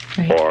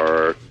 right,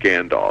 or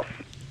Gandalf,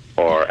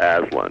 or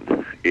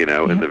Aslan, in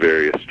the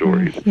various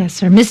stories.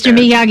 Yes, or Mr.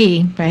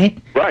 Miyagi, right?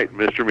 Right,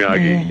 Mr.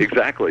 Miyagi,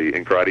 exactly,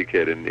 in Karate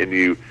Kid.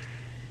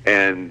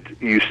 And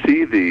you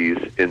see these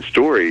in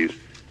stories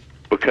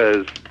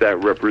because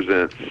that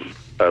represents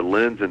a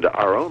lens into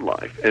our own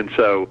life. And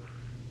so,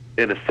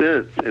 in a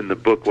sense, in the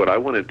book, what I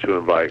wanted to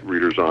invite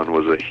readers on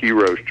was a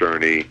hero's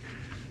journey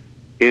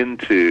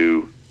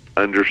into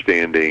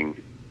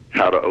understanding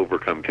how to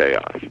overcome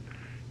chaos.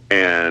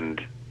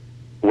 And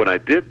when I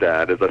did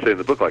that, as I say in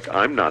the book,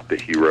 I'm not the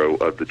hero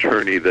of the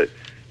journey that,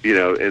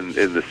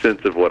 in the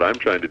sense of what I'm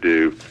trying to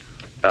do,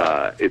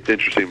 it's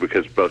interesting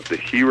because both the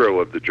hero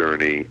of the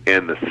journey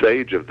and the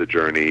sage of the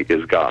journey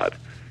is God.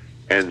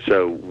 And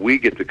so we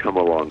get to come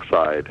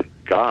alongside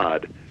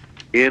God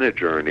in a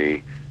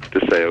journey to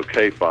say,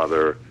 okay,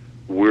 Father,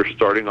 we're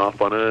starting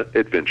off on an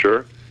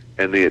adventure,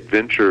 and the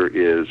adventure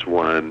is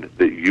one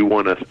that you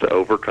want us to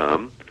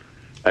overcome.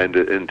 and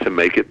to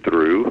make it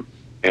through.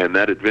 And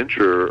that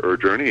adventure or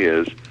journey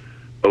is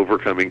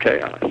overcoming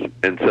chaos.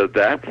 And so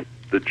that's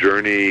the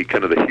journey,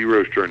 kind of the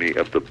hero's journey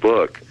of the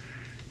book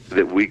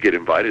that we get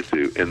invited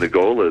to. And the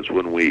goal is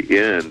when we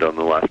end on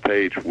the last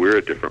page, we're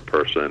a different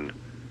person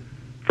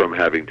from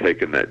having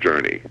taken that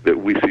journey, that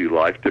we see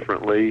life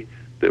differently,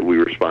 that we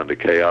respond to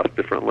chaos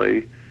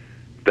differently,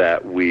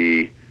 that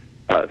we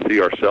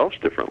see ourselves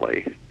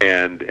differently.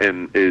 And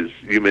as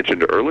you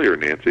mentioned earlier,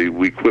 Nancy,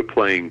 we quit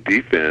playing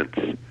defense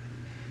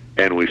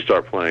and we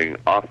start playing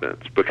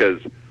offense.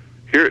 Because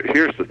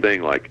here's the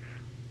thing, like,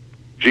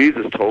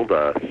 Jesus told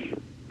us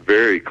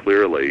very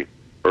clearly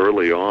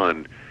early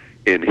on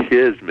in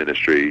his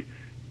ministry,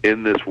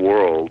 in this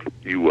world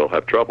you will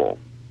have trouble.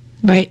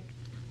 Right.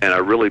 And I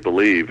really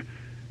believe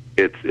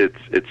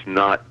it's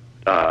not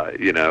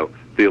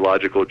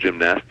theological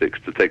gymnastics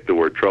to take the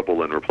word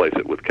trouble and replace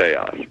it with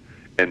chaos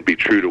and be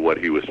true to what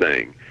he was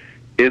saying.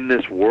 In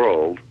this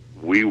world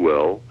we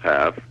will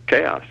have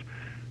chaos.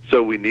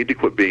 So we need to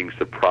quit being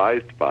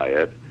surprised by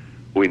it.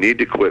 We need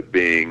to quit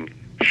being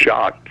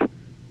shocked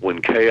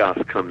when chaos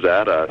comes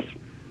at us,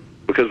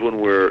 because when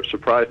we're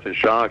surprised and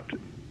shocked,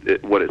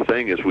 what it's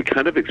saying is we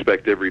kind of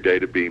expect every day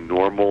to be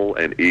normal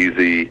and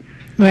easy,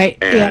 right,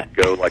 and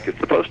go like it's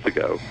supposed to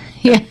go.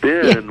 Yeah. And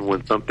then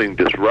when something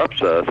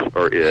disrupts us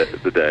or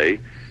the day,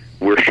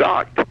 we're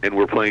shocked and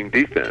we're playing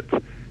defense.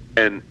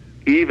 And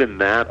even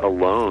that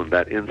alone,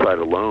 that insight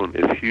alone,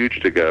 is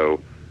huge to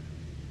go,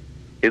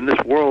 in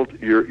this world,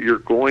 you're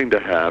going to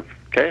have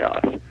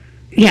chaos.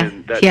 Yeah.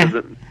 And that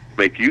doesn't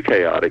make you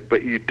chaotic,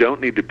 but you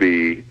don't need to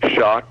be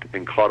shocked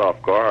and caught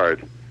off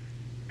guard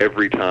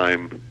every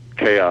time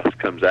chaos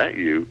comes at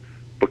you,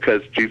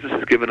 because Jesus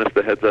has given us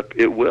the heads up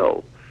it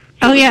will.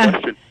 So the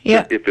question,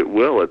 if it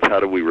will, it's how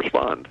do we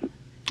respond?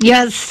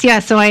 Yes, yeah.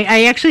 So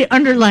I actually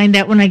underlined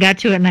that when I got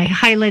to it, and I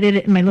highlighted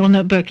it in my little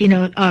notebook.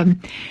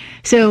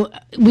 So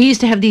we used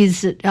to have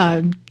these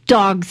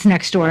dogs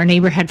next door. Our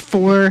neighbor had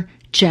 4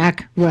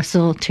 Jack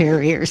Russell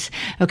Terriers.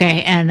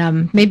 Okay,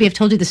 and maybe I've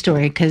told you the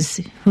story, because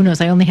who knows?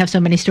 I only have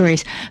so many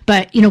stories.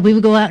 But we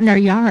would go out in our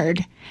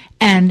yard,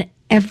 and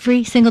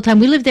every single time,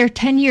 we lived there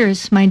 10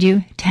 years, mind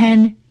you,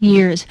 10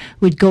 years,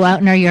 we'd go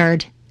out in our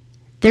yard.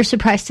 They're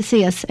surprised to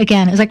see us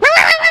again. It was like,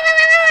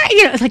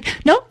 it's like,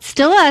 no,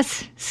 still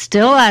us.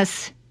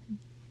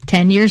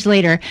 10 years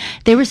later,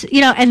 they were,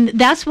 and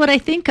that's what I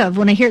think of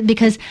when I hear it,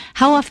 because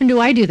how often do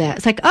I do that?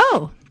 It's like,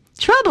 oh,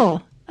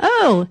 trouble.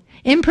 Oh,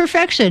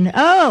 imperfection.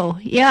 Oh,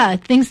 yeah,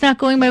 things not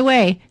going my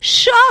way.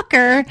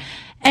 Shocker.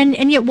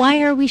 And yet,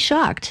 why are we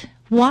shocked?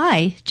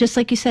 Why? Just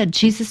like you said,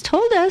 Jesus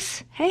told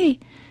us, hey,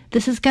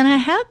 this is going to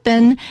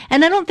happen.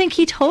 And I don't think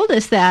he told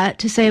us that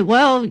to say,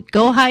 well,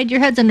 go hide your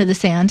heads under the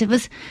sand. It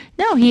was,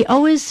 no, he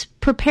always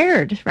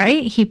prepared,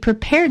 right? He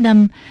prepared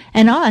them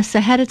and us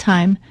ahead of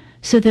time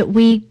so that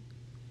we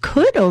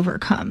could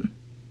overcome.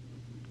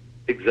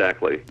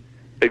 Exactly.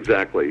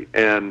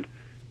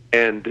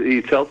 And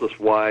he tells us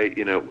why,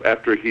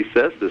 after he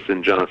says this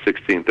in John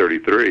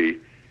 16:33,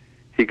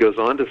 he goes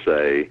on to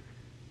say,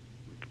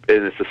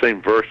 and it's the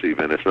same verse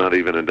even, it's not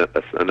even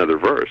another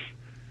verse.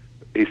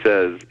 He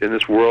says, in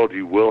this world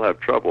you will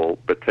have trouble,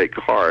 but take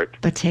heart.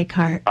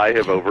 I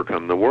have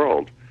overcome the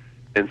world.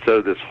 And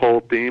so this whole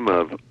theme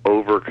of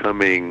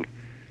overcoming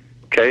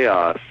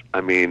chaos,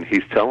 I mean,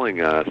 he's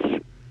telling us,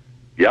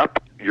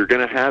 yep, you're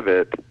going to have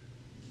it,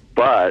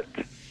 but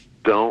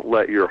don't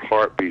let your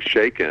heart be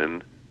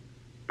shaken,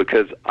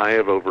 because I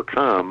have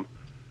overcome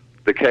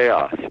the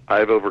chaos. I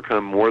have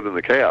overcome more than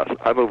the chaos.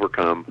 I've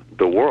overcome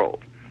the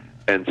world.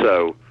 And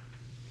so,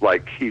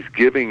 like, he's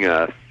giving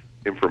us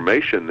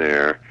information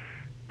there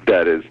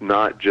that is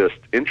not just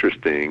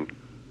interesting,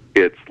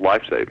 it's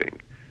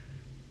life-saving.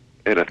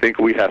 And I think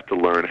we have to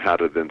learn how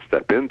to then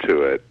step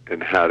into it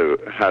and how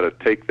to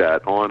take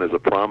that on as a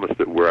promise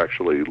that we're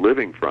actually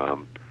living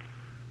from,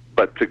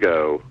 but to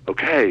go,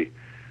 okay,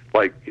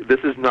 like, this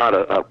is not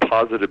a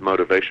positive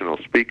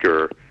motivational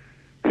speaker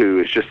who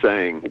is just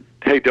saying,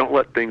 hey, don't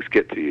let things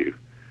get to you.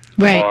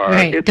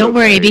 Right. Don't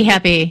worry, be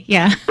happy.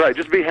 Yeah. Right,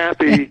 just be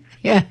happy.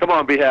 Yeah. Come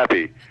on, be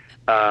happy.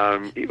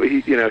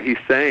 He's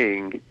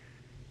saying,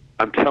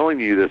 I'm telling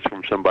you this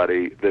from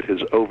somebody that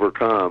has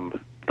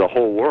overcome the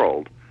whole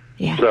world.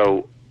 Yeah.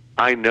 So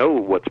I know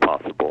what's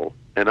possible,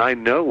 and I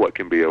know what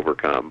can be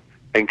overcome,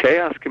 and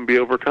chaos can be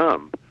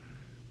overcome.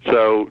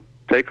 So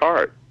take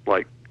heart.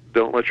 Like,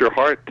 don't let your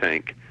heart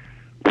tank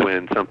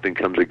when something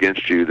comes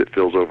against you that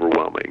feels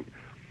overwhelming.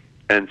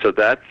 And so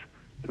that's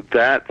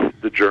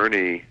the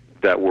journey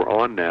that we're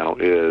on now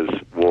is,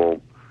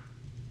 well,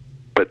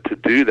 but to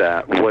do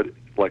that,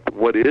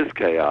 what is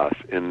chaos,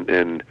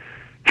 and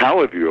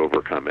how have you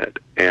overcome it,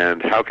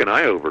 and how can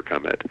I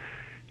overcome it?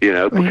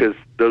 Because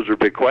those are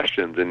big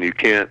questions, and you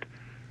can't,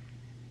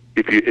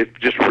 if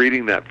just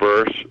reading that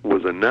verse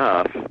was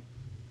enough,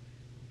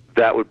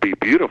 that would be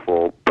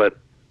beautiful, but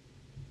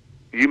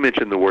you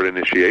mentioned the word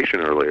initiation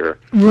earlier.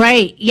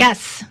 Right,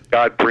 yes.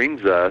 God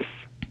brings us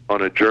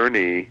on a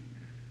journey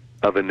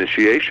of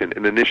initiation,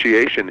 and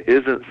initiation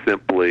isn't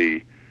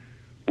simply,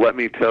 let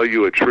me tell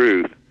you a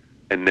truth,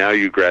 and now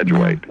you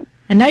graduate.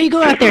 And now you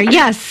go out there.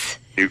 Yes.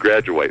 You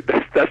graduate.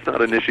 That's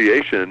not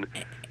initiation.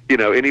 You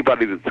know,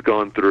 anybody that's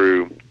gone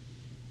through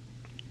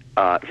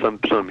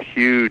some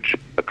huge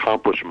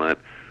accomplishment,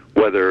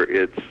 whether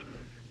it's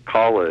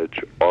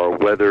college or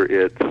whether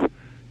it's,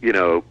 you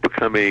know,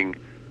 becoming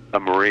a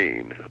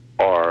Marine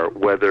or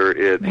whether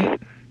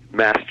it's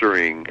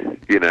mastering,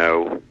 you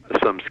know,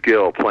 some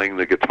skill, playing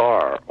the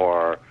guitar,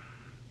 or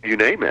you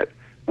name it.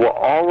 Well,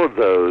 all of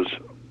those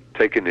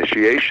take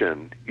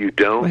initiation. You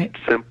don't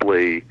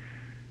simply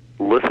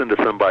listen to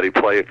somebody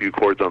play a few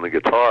chords on the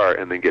guitar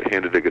and then get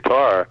handed a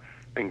guitar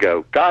and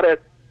go, got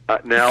it.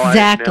 Now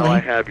I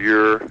have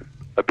your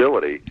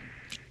ability.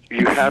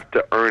 You have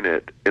to earn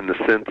it in the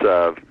sense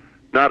of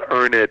not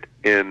earn it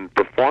in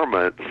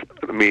performance,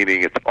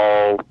 meaning it's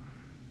all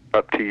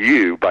up to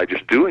you by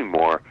just doing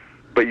more,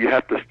 but you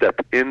have to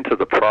step into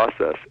the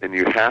process and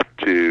you have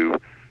to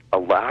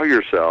allow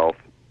yourself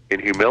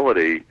in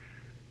humility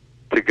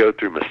to go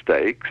through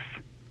mistakes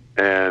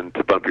and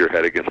to bump your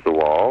head against the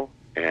wall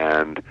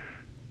and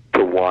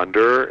to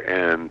wander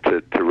and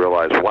to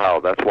realize, wow,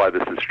 that's why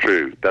this is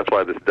true. That's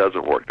why this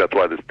doesn't work. That's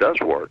why this does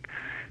work.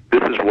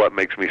 This is what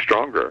makes me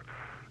stronger.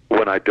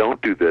 When I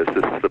don't do this,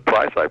 this is the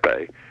price I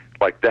pay.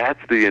 Like, that's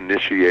the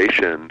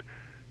initiation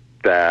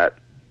that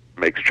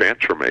makes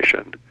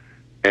transformation.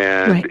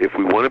 And if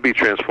we want to be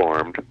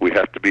transformed, we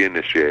have to be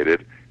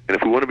initiated. And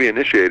if we want to be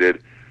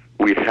initiated,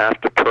 we have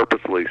to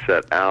purposely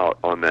set out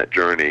on that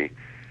journey.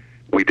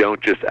 We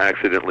don't just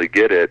accidentally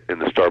get it in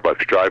the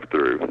Starbucks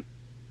drive-thru.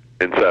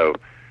 And so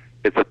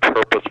it's a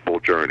purposeful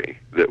journey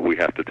that we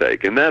have to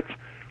take. And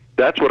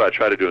that's what I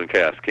try to do in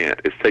Chaos Can't,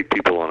 is take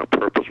people on a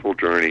purposeful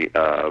journey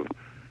of,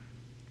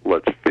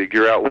 let's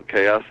figure out what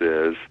chaos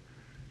is,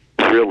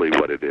 really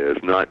what it is,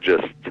 not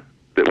just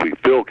that we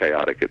feel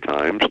chaotic at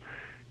times,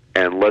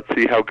 and let's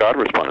see how God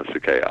responds to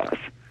chaos.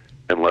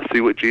 And let's see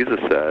what Jesus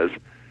says.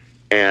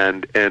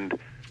 And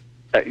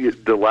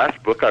the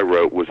last book I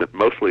wrote was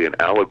mostly an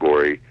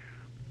allegory,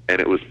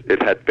 and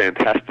it had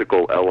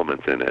fantastical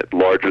elements in it,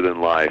 larger than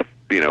life,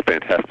 you know,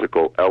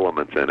 fantastical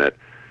elements in it.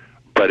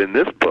 But in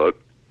this book,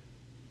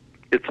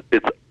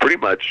 it's pretty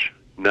much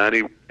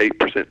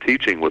 98%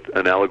 teaching with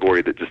an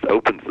allegory that just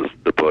opens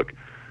the book.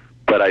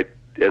 But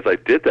as I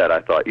did that,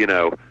 I thought, you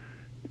know,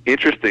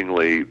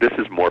 interestingly, this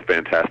is more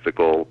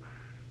fantastical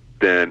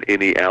than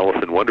any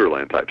Alice in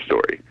Wonderland type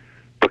story,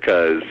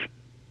 because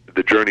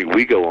the journey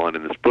we go on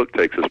in this book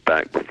takes us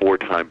back before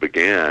time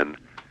began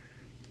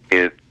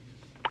and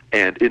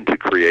into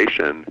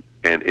creation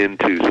and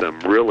into some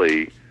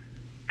really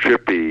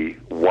trippy,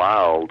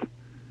 wild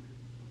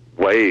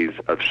ways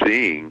of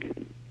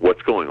seeing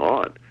what's going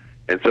on.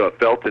 And so it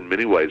felt in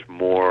many ways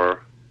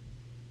more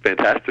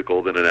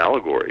fantastical than an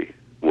allegory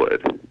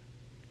would.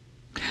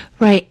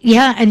 Right.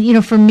 Yeah. And, you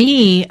know, for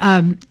me,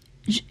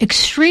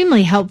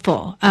 extremely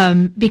helpful,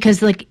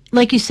 because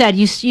like you said,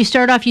 you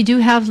start off, you do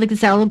have like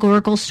this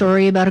allegorical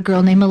story about a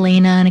girl named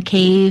Elena in a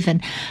cave,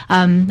 and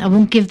I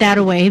won't give that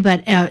away,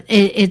 but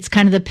it's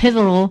kind of the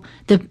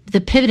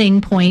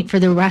pivoting point for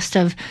the rest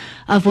of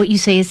what you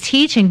say is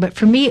teaching. But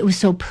for me, it was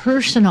so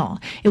personal.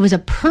 It was a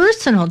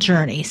personal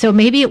journey. So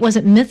maybe it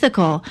wasn't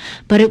mythical,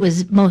 but it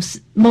was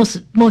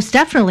most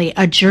definitely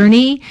a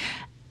journey,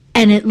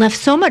 and it left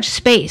so much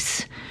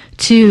space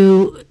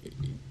to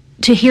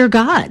hear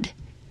God.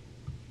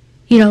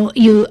 You know,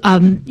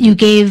 you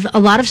gave a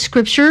lot of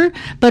scripture,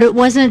 but it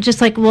wasn't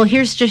just like, well,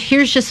 here's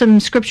just some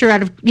scripture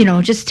out of, you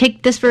know, just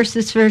take this verse,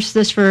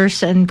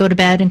 and go to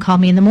bed and call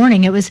me in the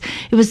morning. It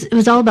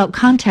was all about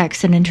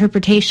context and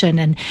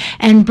interpretation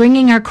and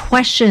bringing our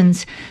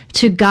questions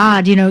to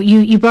God. You know,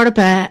 you brought up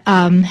a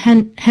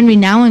Henry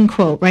Nouwen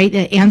quote, right?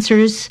 The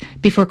answers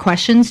before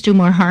questions do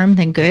more harm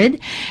than good,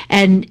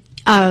 and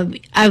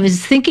I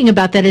was thinking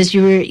about that as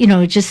you were, you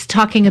know, just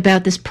talking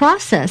about this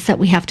process that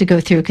we have to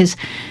go through, because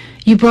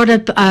you brought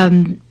up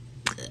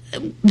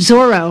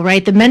Zorro,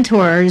 right? The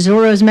mentor,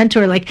 Zorro's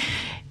mentor, like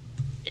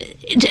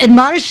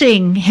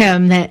admonishing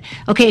him that,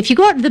 okay, if you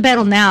go out to the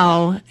battle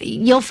now,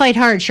 you'll fight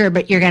hard, sure,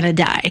 but you're going to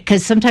die.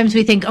 Because sometimes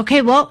we think,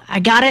 okay, well,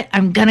 I got it.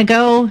 I'm going to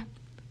go,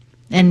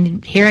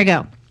 and here I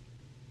go.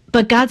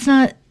 But God's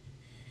not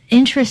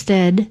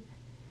interested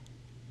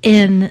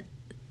in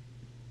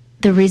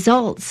the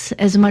results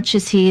as much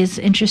as he is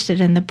interested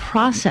in the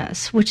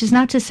process, which is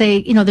not to say,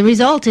 you know, the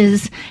result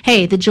is,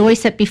 hey, the joy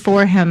set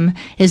before him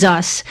is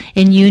us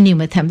in union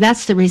with him.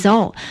 That's the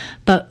result.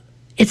 But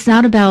it's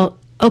not about,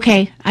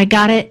 okay, I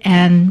got it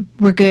and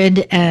we're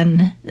good.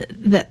 And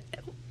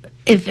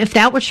if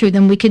that were true,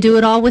 then we could do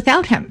it all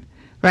without him,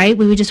 right?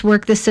 We would just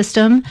work the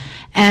system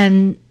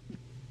and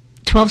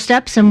 12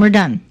 steps and we're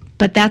done.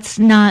 But that's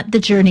not the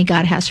journey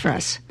God has for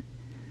us.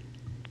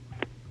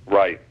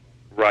 Right.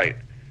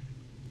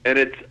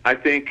 And I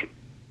think,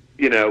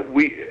 you know,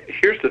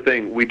 here's the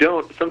thing,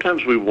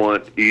 sometimes we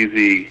want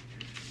easy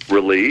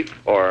relief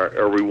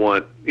or we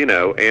want, you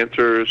know,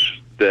 answers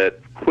that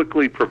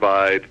quickly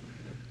provide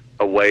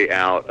a way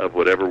out of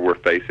whatever we're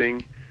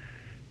facing.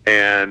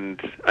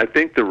 And I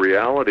think the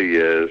reality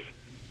is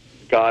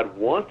God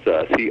wants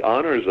us, he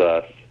honors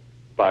us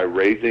by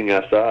raising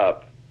us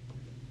up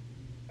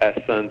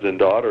as sons and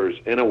daughters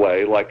in a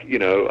way, like,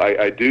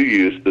 I do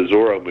use the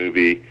Zorro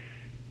movie,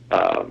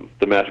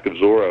 The Mask of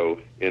Zorro,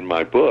 in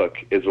my book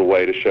as a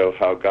way to show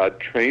how God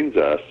trains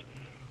us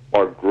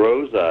or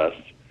grows us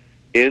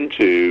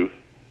into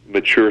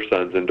mature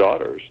sons and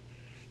daughters.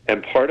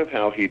 And part of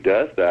how he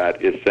does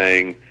that is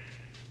saying,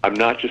 I'm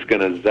not just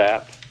going to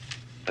zap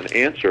an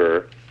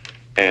answer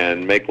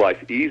and make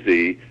life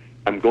easy.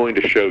 I'm going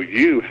to show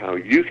you how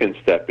you can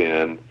step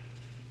in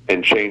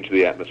and change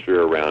the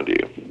atmosphere around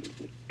you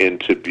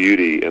into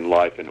beauty and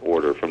life and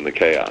order from the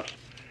chaos.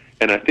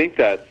 And I think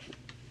that's,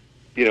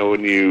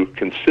 when you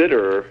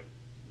consider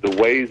the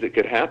ways it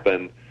could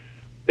happen,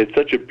 it's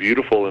such a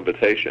beautiful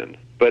invitation.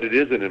 But it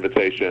is an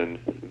invitation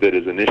that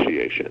is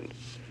initiation.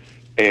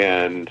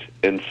 And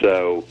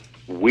so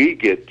we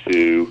get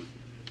to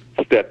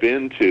step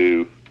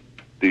into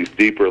these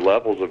deeper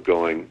levels of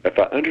going, if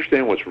I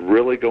understand what's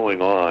really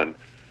going on,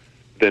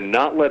 then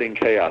not letting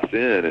chaos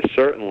in is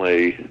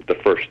certainly the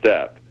first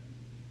step.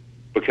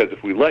 Because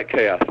if we let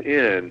chaos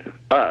in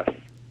us,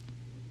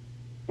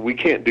 we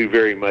can't do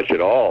very much at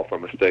all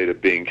from a state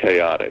of being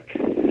chaotic.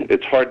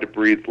 It's hard to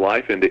breathe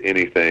life into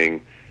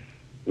anything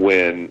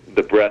when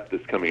the breath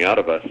that's coming out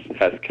of us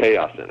has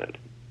chaos in it.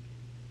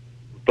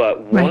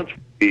 But once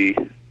we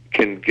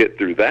can get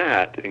through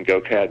that and go,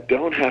 okay, I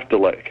don't have to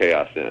let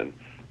chaos in,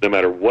 no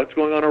matter what's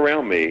going on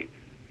around me.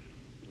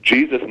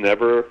 Jesus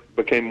never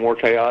became more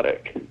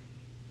chaotic,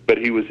 but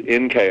he was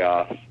in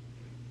chaos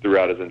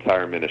throughout his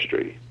entire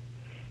ministry.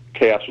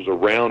 Chaos was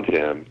around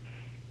him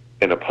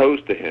and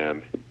opposed to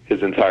him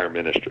his entire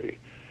ministry.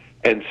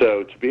 And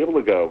so to be able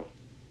to go,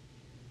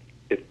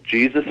 if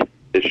Jesus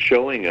is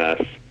showing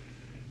us,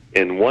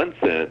 in one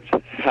sense,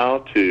 how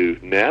to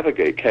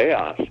navigate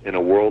chaos in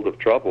a world of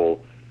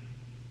trouble,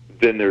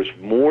 then there's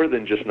more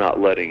than just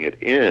not letting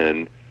it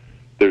in.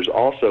 There's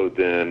also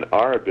then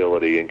our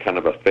ability in kind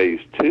of a phase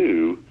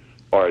 2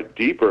 or a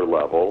deeper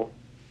level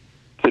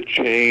to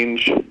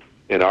change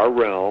in our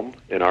realm,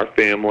 in our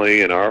family,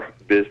 in our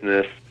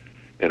business,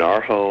 in our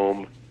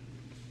home,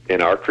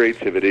 in our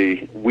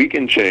creativity. We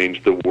can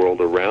change the world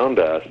around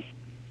us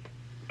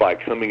by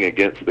coming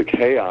against the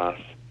chaos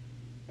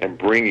and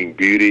bringing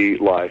beauty,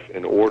 life,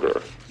 and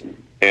order.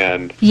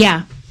 And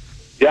yeah,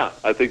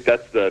 I think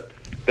that's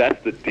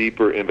the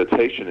deeper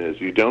invitation is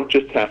you don't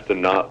just have to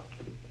not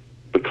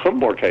become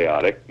more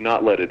chaotic,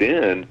 not let it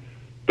in,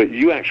 but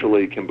you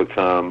actually can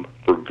become,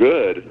 for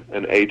good,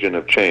 an agent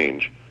of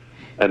change,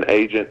 an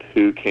agent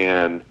who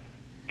can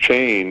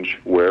change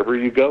wherever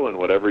you go and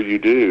whatever you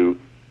do.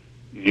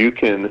 You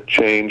can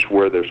change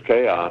where there's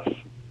chaos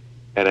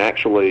and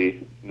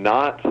actually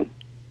not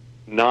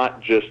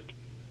just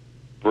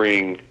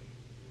bring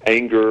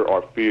anger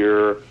or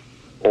fear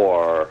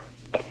or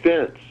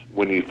offense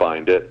when you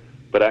find it,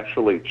 but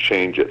actually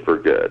change it for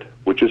good,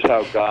 which is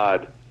how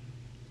God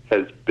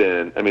has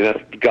been. I mean,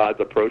 that's God's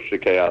approach to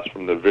chaos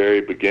from the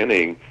very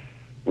beginning.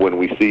 When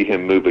we see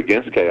him move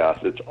against chaos,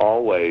 it's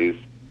always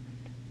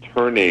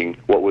turning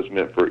what was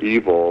meant for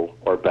evil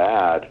or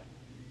bad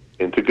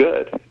into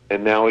good.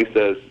 And now he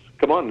says,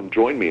 come on and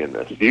join me in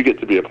this. You get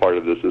to be a part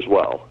of this as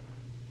well.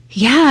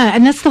 Yeah,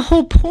 and that's the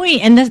whole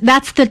point, and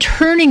that's the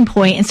turning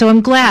point. And so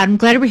I'm glad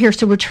we're here.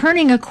 So we're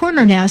turning a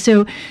corner now.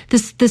 So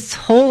this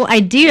whole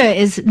idea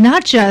is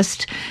not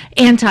just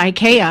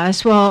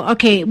anti-chaos. Well,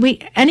 okay,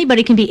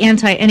 anybody can be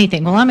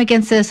anti-anything. Well, I'm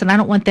against this, and I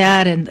don't want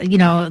that, and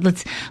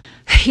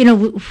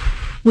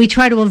we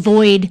try to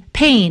avoid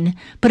pain,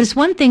 but it's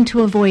one thing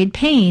to avoid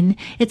pain.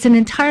 It's an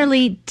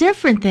entirely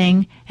different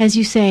thing, as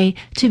you say,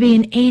 to be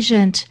an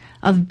agent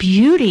of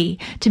beauty,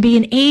 to be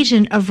an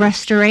agent of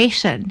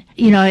restoration.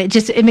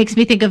 It makes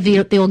me think of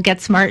the old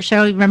Get Smart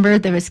show. Remember,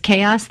 there was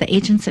Chaos, the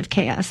Agents of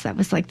Chaos. That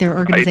was like their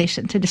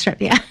organization to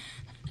disrupt. Yeah.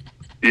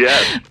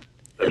 Yes,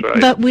 that's right.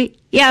 But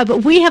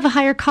we have a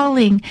higher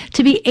calling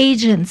to be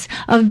agents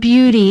of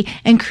beauty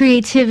and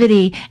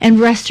creativity and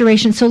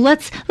restoration. So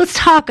let's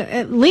talk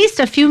at least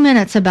a few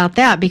minutes about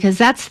that, because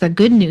that's the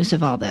good news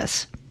of all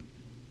this.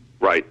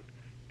 Right.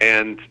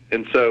 And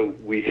so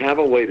we have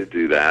a way to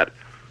do that,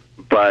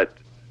 but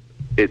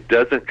it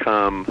doesn't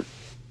come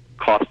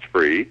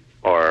cost-free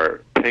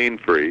or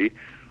pain-free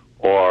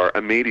or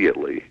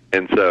immediately.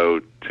 And so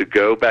to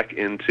go back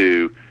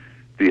into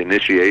the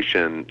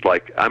initiation,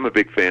 like I'm a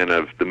big fan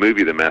of the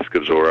movie The Mask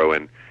of Zorro,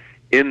 and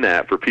in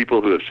that, for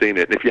people who have seen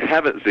it, and if you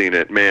haven't seen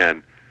it,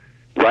 man,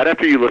 right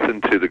after you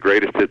listen to the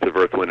greatest hits of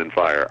Earth, Wind, and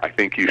Fire, I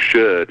think you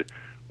should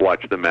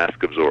watch The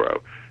Mask of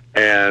Zorro.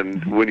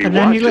 And when you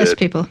watch your list,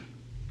 people.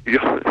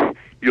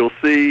 You'll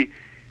see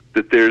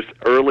that there's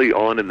early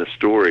on in the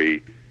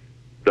story,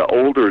 the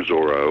older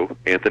Zorro,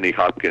 Anthony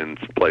Hopkins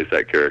plays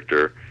that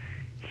character,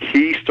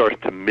 he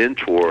starts to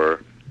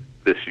mentor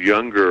this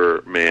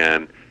younger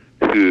man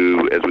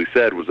who, as we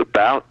said, was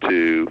about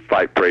to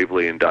fight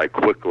bravely and die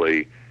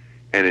quickly,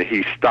 and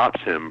he stops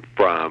him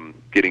from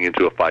getting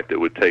into a fight that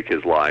would take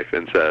his life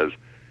and says,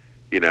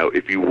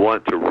 if you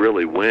want to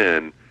really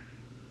win,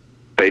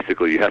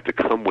 basically you have to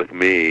come with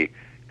me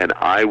and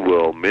I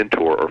will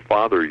mentor or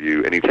father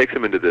you. And he takes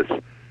him into this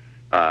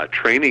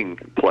training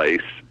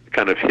place,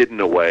 kind of hidden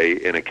away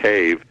in a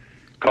cave,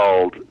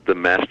 called The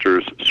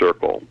Master's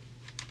Circle.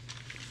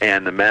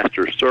 And the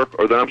Master's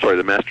Circle,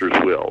 the Master's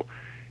Will.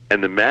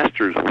 And the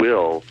Master's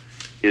Will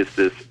is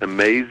this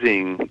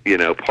amazing,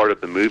 part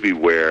of the movie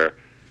where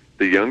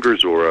the younger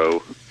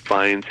Zorro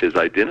finds his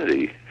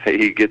identity.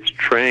 He gets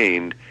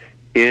trained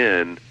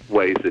in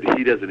ways that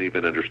he doesn't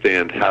even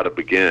understand how to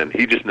begin.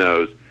 He just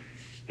knows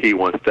he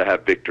wants to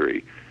have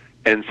victory.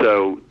 And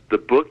so the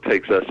book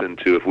takes us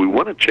into, if we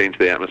want to change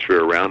the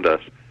atmosphere around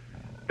us,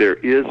 there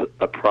is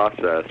a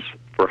process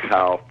for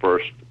how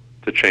first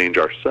to change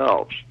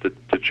ourselves,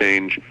 to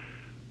change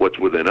what's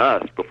within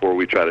us before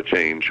we try to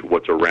change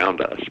what's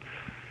around us.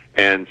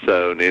 And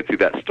so, Nancy,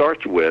 that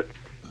starts with,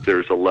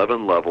 there's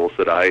 11 levels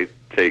that I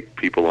take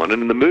people on.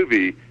 And in the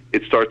movie,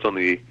 it starts on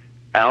the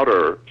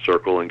outer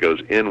circle and goes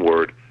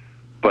inward.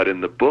 But in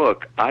the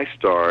book, I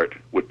start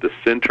with the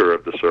center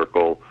of the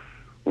circle,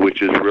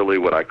 which is really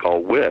what I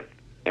call width.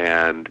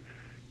 And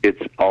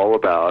it's all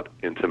about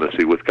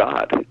intimacy with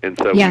God. And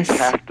so yes. We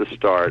have to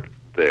start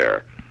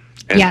there.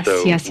 And yes,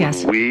 so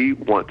yes. when we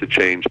want to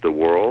change the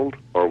world,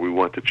 or we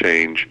want to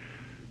change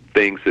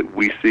things that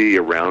we see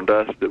around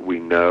us that we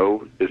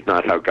know is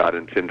not how God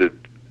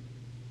intended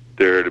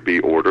there to be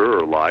order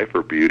or life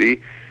or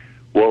beauty,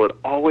 well, it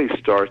always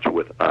starts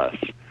with us.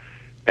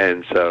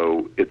 And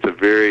so it's a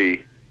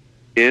very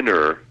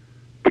inner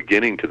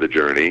beginning to the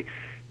journey,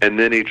 and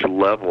then each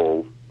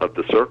level of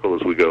the circle,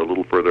 as we go a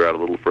little further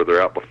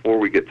out, before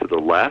we get to the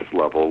last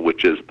level,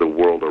 which is the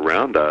world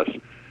around us,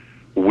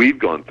 we've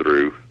gone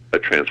through a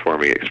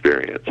transforming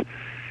experience.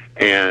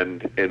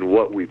 And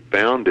what we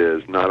found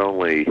is not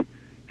only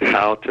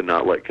how to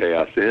not let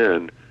chaos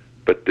in,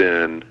 but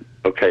then,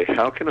 okay,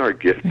 how can our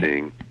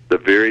gifting, the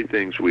very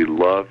things we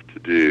love to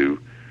do,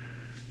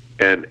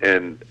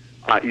 and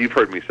you've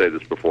heard me say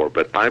this before,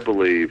 but I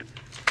believe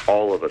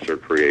all of us are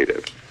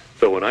creative.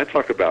 So when I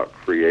talk about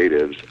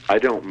creatives, I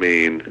don't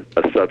mean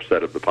a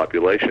subset of the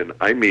population.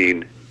 I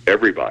mean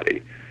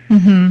everybody.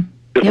 Mm-hmm.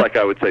 Just like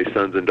I would say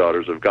sons and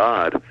daughters of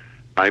God,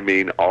 I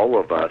mean all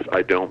of us.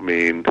 I don't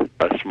mean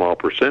a small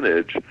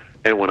percentage.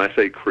 And when I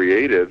say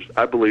creatives,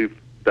 I believe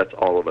that's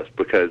all of us,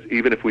 because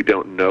even if we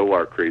don't know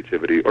our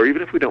creativity, or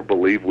even if we don't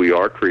believe we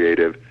are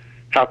creative,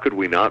 how could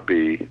we not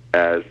be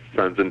as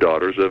sons and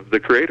daughters of the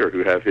Creator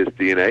who have His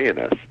DNA in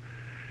us?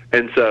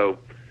 And so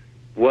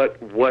what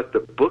the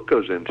book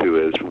goes into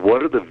is,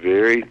 what are the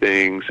very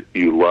things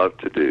you love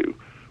to do?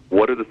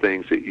 What are the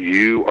things that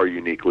you are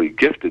uniquely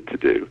gifted to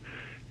do?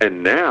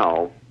 And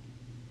now,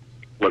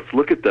 let's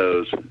look at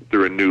those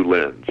through a new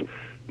lens,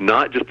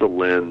 not just a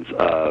lens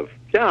of,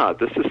 yeah,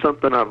 this is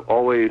something I've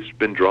always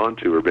been drawn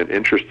to or been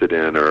interested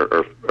in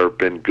or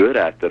been good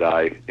at that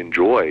I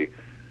enjoy,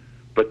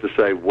 but to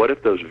say, what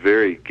if those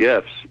very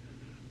gifts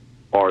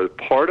are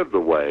part of the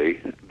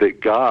way that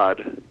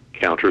God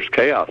counters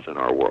chaos in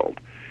our world,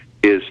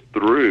 is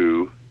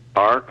through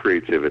our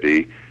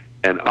creativity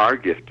and our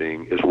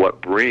gifting is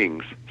what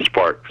brings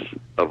sparks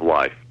of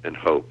life and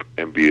hope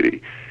and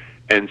beauty.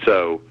 And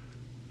so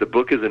the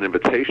book is an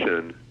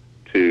invitation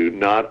to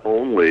not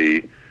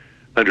only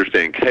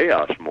understand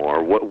chaos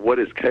more, what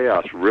is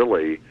chaos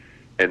really,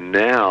 and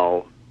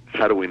now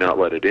how do we not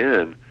let it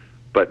in,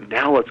 but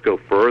now let's go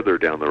further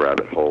down the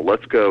rabbit hole.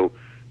 Let's go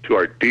to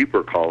our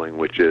deeper calling,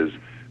 which is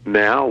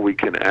now we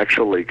can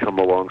actually come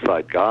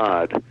alongside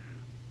God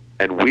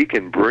and we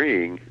can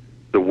bring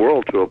the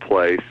world to a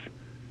place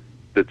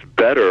that's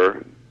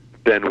better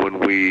than when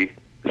we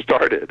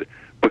started,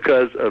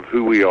 because of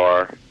who we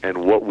are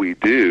and what we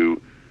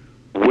do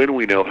when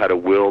we know how to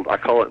wield, I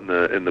call it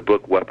in the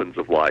book, weapons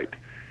of light.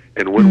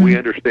 And when we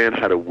understand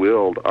how to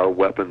wield our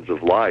weapons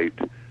of light,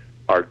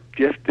 our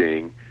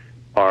gifting,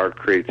 our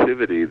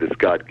creativity that's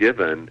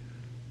God-given,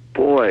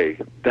 boy,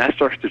 that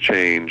starts to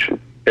change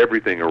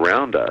everything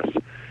around us.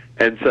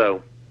 And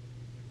so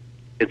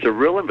it's a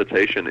real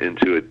invitation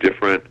into a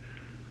different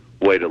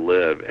way to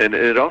live. And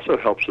it also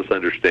helps us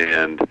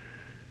understand,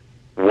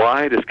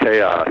 why does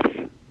chaos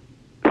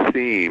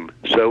seem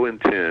so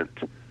intent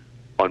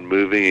on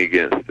moving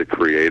against the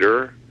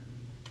Creator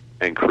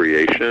and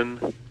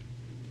creation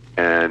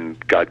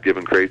and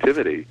God-given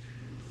creativity?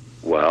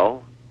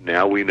 Well,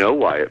 now we know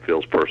why it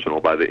feels personal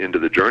by the end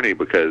of the journey,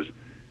 because,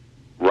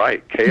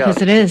 right, chaos...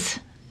 Because it is.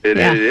 It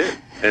is.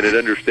 And it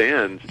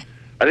understands,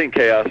 I think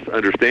chaos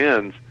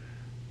understands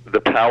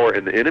the power,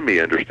 and the enemy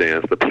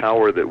understands the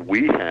power that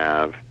we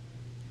have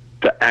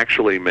to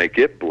actually make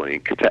it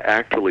blink, to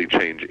actually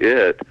change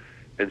it.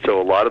 And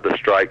so a lot of the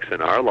strikes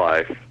in our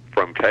life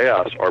from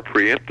chaos are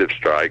preemptive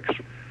strikes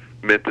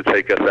meant to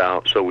take us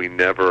out so we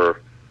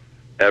never,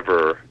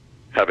 ever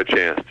have a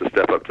chance to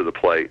step up to the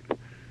plate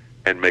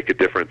and make a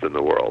difference in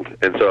the world.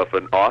 And so if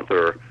an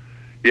author,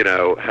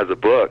 has a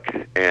book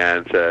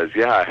and says,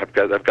 yeah, I've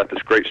got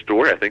this great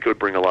story, I think it would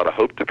bring a lot of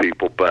hope to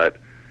people, but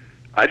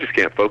I just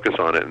can't focus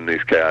on it in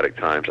these chaotic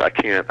times. I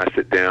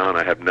sit down,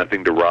 I have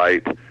nothing to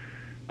write.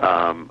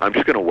 I'm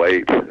just going to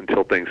wait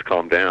until things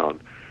calm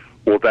down.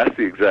 Well, that's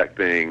the exact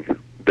thing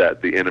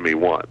that the enemy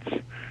wants,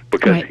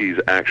 because he's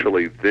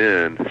actually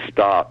then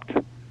stopped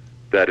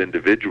that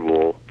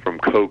individual from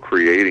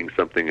co-creating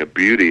something of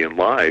beauty in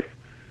life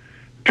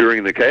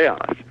during the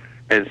chaos.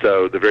 And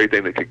so the very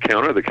thing that could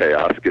counter the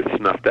chaos gets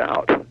snuffed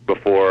out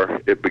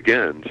before it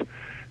begins.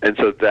 And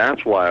so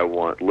that's why I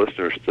want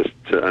listeners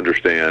to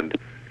understand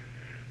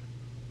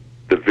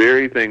the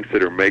very things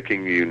that are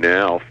making you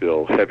now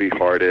feel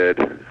heavy-hearted,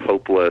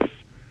 hopeless,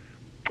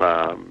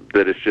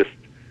 that it's just,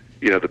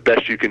 the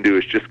best you can do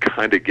is just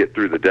kind of get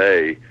through the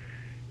day.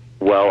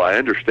 Well, I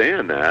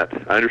understand that.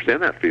 I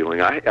understand that feeling.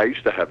 I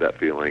used to have that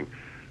feeling.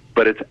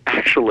 But it's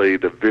actually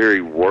the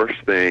very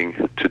worst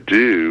thing to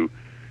do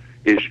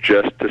is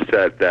just to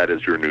set that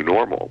as your new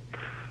normal.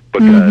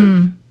 Because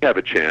you have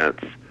a chance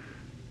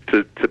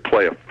to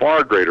play a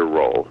far greater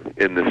role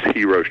in this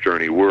hero's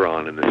journey we're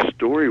on, in this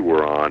story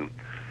we're on.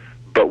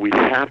 But we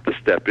have to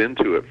step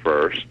into it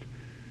first,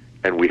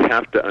 and we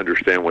have to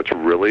understand what's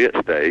really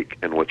at stake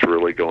and what's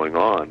really going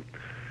on.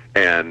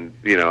 And,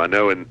 I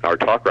know in our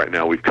talk right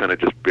now we've kind of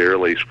just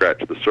barely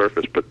scratched the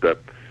surface, but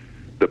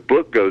the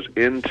book goes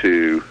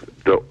into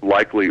the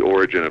likely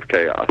origin of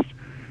chaos,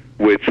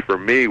 which for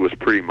me was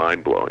pretty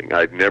mind-blowing.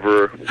 I'd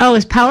never... Oh,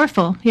 it's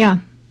powerful, yeah.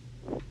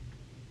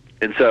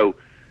 And so,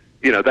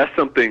 that's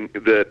something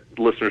that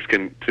listeners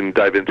can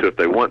dive into if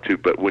they want to,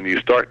 but when you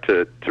start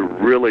to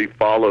really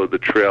follow the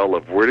trail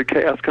of where did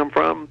chaos come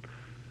from,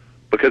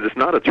 because it's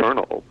not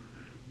eternal.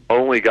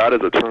 Only God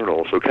is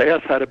eternal. So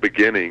chaos had a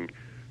beginning,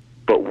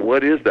 but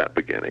what is that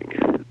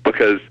beginning?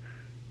 Because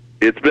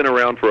it's been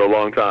around for a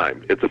long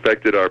time. It's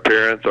affected our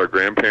parents, our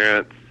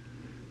grandparents,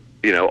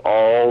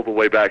 all the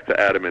way back to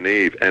Adam and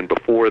Eve and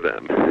before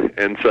them.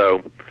 And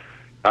so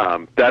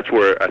that's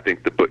where I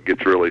think the book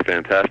gets really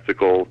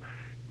fantastical,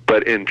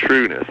 but in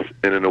trueness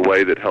and in a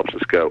way that helps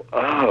us go,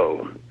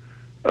 oh,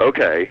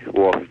 okay,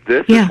 well,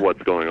 this is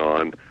what's going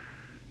on,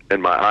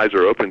 and my eyes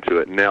are open to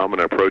it. Now I'm going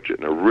to approach it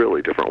in a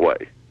really different way.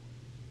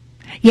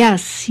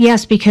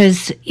 Yes,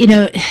 because,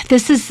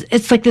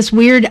 it's like this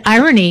weird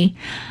irony,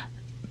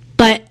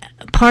 but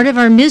part of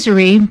our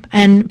misery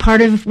and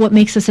part of what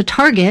makes us a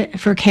target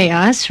for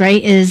chaos,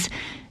 right, is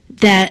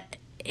that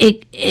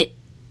it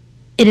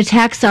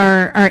attacks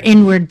our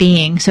inward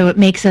being. So it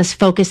makes us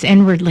focus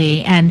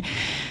inwardly, and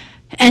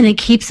it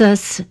keeps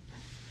us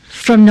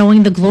from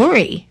knowing the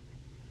glory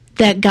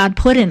that God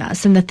put in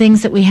us and the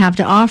things that we have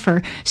to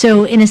offer.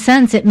 So in a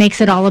sense, it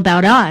makes it all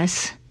about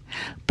us.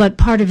 But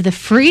part of the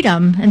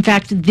freedom, in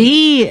fact,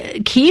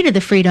 the key to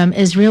the freedom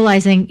is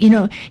realizing,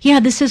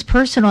 this is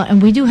personal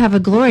and we do have a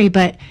glory,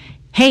 but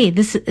hey,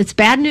 it's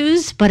bad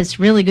news, but it's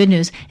really good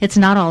news. It's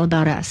not all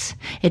about us.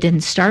 It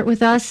didn't start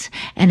with us,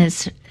 and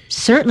it's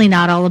certainly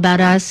not all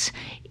about us,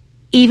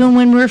 even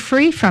when we're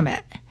free from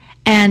it.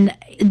 And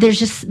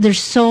there's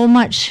so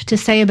much to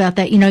say about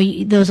that.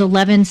 Those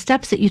 11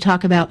 steps that you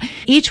talk about,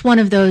 each one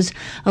of those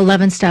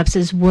 11 steps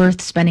is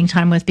worth spending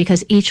time with,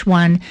 because each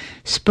one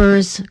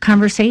spurs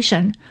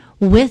conversation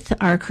with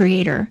our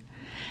Creator.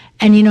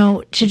 And,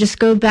 to just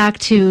go back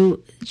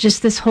to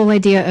just this whole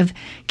idea of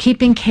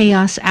keeping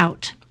chaos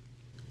out.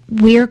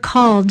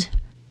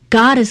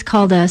 God has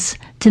called us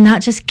to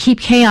not just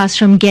keep chaos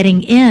from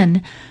getting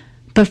in,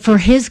 but for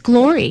His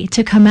glory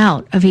to come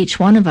out of each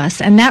one of us.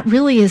 And that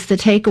really is the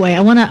takeaway. I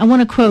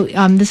want to quote,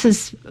 this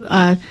is,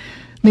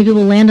 maybe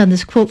we'll land on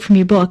this quote from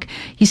your book.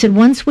 You said,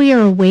 once we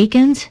are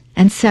awakened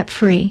and set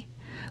free,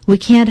 we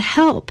can't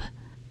help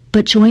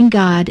but join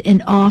God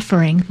in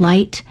offering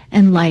light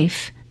and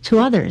life to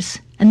others.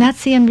 And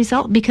that's the end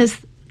result, because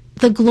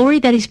the glory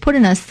that He's put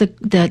in us,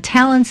 the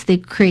talents, the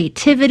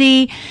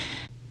creativity,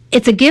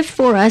 it's a gift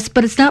for us,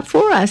 but it's not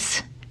for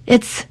us.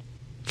 It's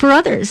for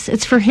others.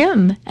 It's for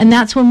Him. And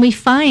that's when we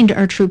find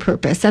our true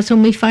purpose. That's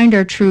when we find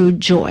our true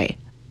joy.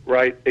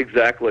 Right,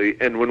 exactly.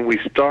 And when we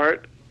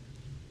start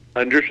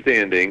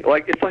understanding,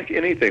 it's like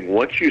anything,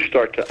 once you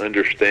start to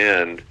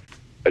understand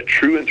a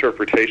true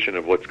interpretation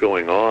of what's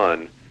going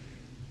on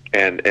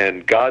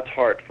and God's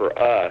heart for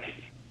us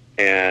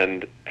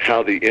and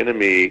how the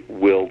enemy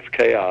wields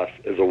chaos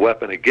as a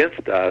weapon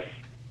against us,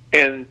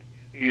 and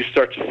you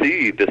start to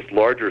see this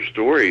larger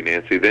story,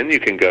 Nancy, then you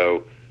can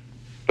go,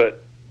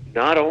 but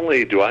not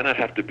only do I not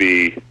have to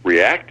be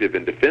reactive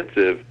and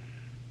defensive,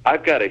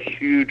 I've got a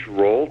huge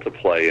role to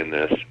play in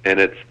this, and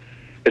it's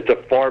a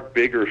far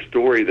bigger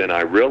story than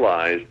I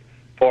realized.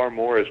 Far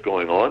more is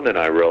going on than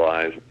I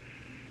realized,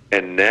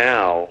 and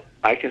now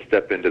I can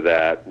step into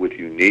that with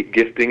unique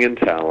gifting and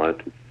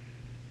talent,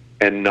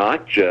 and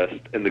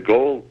and the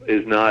goal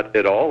is not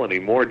at all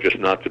anymore just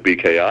not to be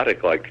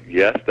chaotic.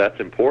 Yes, that's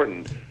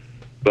important,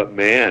 but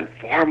man,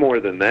 far more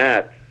than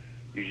that,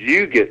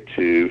 you get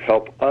to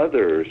help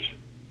others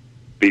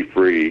be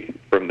free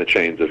from the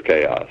chains of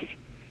chaos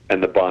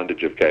and the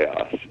bondage of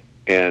chaos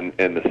and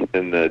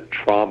the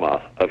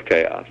trauma of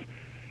chaos.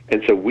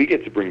 And so we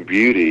get to bring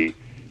beauty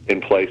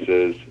in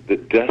places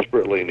that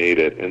desperately need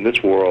it, and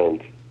this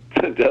world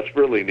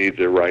desperately needs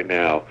it right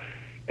now.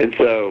 And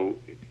so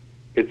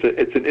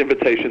it's an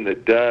invitation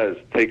that does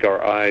take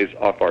our eyes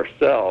off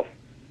ourselves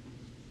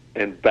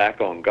and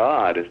back on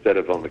God instead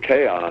of on the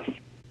chaos,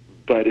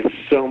 but it's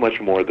so much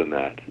more than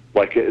that.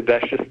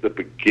 That's just the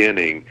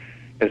beginning.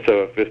 And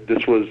so if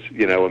this was,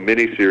 a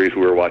mini-series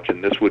we were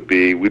watching, we'd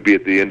be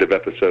at the end of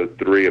episode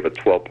 3 of a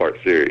 12-part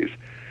series.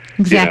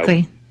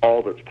 Exactly.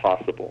 All that's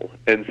possible.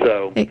 And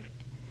so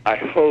I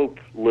hope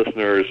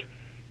listeners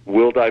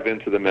will dive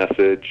into the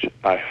message.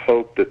 I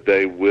hope that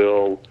they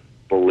will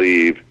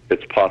believe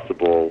it's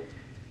possible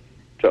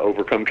to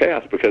overcome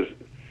chaos, because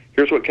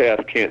here's what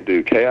chaos can't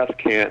do. Chaos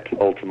can't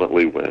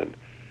ultimately win.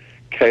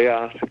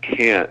 Chaos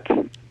can't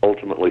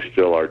ultimately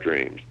steal our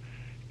dreams.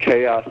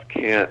 Chaos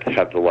can't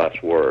have the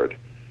last word.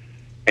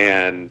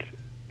 And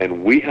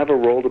we have a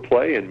role to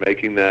play in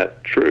making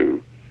that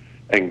true.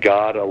 And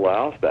God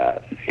allows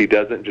that. He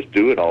doesn't just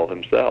do it all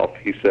himself.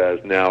 He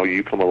says, now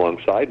you come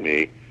alongside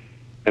me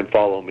and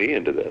follow me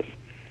into this.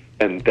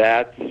 And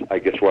that's, I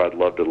guess, where I'd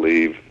love to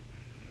leave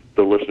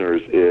the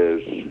listeners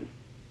is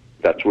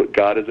that's what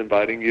God is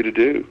inviting you to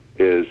do,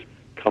 is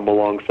come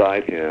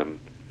alongside him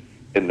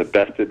in the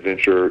best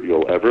adventure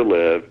you'll ever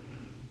live.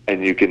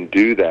 And you can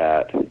do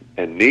that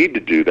and need to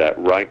do that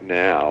right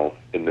now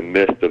in the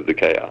midst of the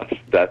chaos.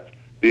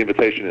 The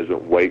invitation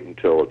isn't wait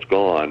until it's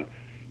gone.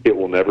 It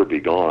will never be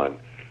gone.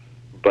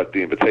 But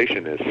the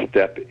invitation is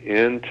step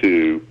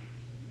into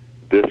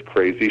this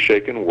crazy,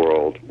 shaken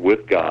world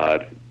with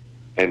God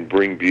and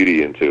bring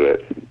beauty into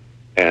it.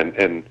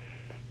 And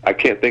I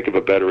can't think of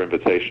a better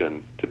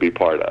invitation to be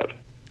part of.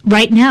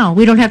 Right now.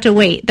 We don't have to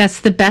wait. That's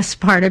the best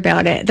part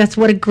about it. That's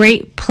what a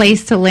great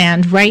place to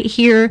land. Right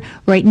here,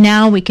 right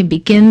now, we can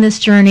begin this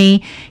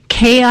journey.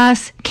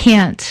 Chaos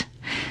can't.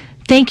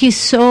 Thank you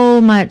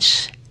so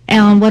much,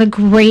 Alan. What a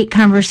great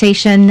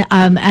conversation.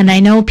 And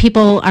I know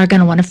people are going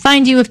to want to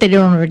find you if they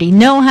don't already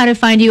know how to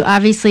find you,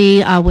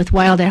 obviously, with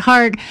Wild at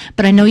Heart.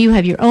 But I know you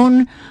have your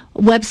own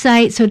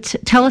website. So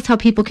tell us how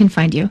people can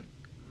find you.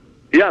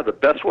 Yeah, the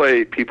best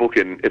way people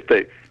can,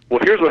 well,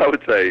 here's what I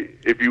would say.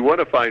 If you want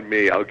to find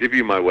me, I'll give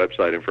you my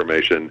website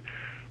information.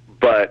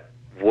 But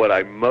what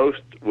I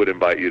most would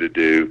invite you to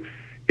do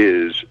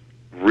is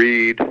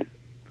read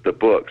the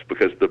books,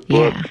 because the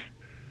books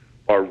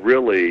are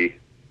really,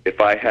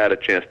 if I had a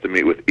chance to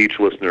meet with each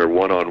listener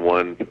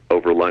one-on-one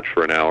over lunch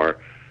for an hour,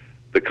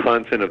 the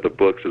content of the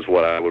books is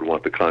what I would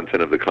want the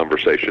content of the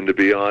conversation to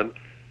be on.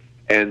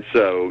 And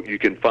so you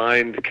can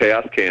find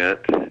Chaos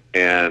Can't,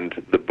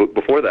 and the book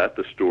before that,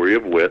 The Story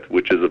of With,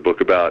 which is a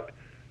book about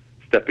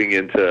stepping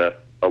into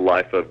a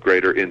life of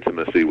greater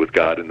intimacy with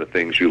God and the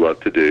things you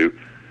love to do.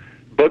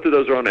 Both of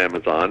those are on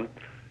Amazon,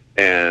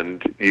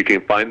 and you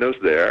can find those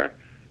there.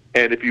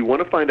 And if you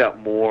want to find out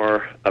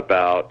more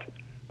about,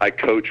 I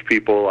coach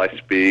people, I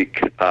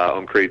speak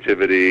on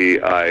creativity,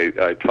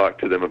 I talk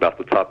to them about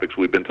the topics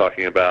we've been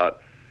talking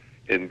about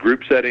in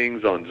group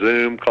settings, on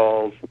Zoom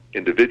calls,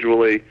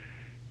 individually,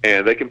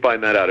 and they can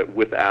find that out at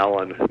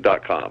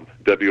withallen.com,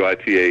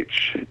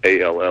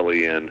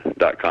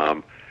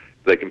 WITHALLEN.com.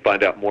 They can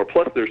find out more.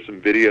 Plus, there's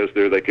some videos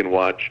there they can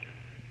watch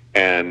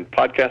and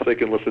podcasts they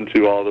can listen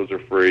to. All those are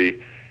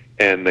free,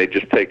 and they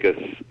just take us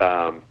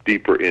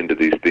deeper into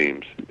these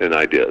themes and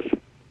ideas.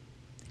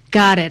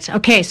 Got it.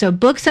 Okay, so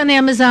books on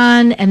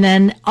Amazon, and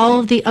then all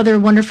of the other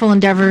wonderful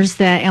endeavors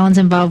that Alan's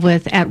involved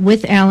with at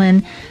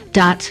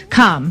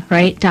withallen.com,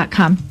 right?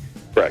 .com.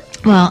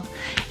 Correct. Well,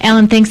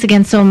 Alan, thanks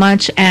again so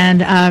much.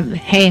 And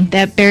hey,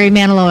 that Barry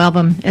Manilow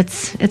album,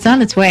 it's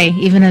on its way,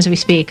 even as we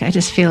speak. I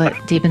just feel it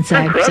deep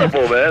inside.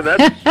 Incredible, man.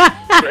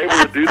 You're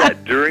able to do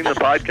that during the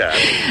podcast.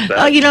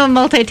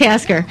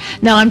 Multitasker.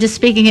 No, I'm just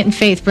speaking it in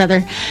faith,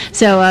 brother.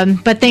 So,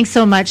 but thanks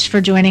so much for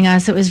joining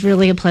us. It was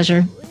really a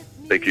pleasure.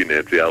 Thank you,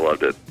 Nancy. I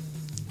loved it.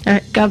 All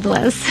right, God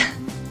bless.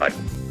 Bye.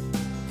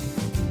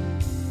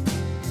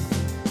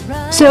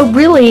 So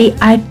really,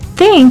 I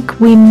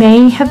think we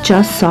may have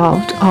just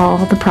solved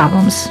all the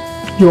problems.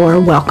 You're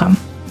welcome.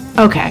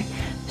 Okay,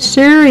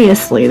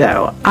 seriously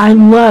though, I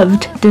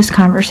loved this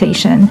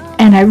conversation,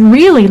 and I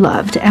really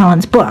loved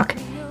Alan's book,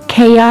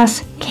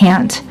 Chaos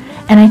Can't.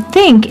 And I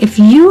think if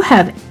you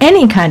have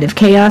any kind of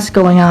chaos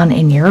going on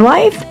in your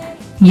life,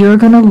 you're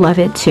going to love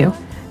it too.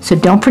 So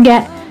don't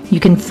forget, you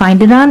can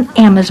find it on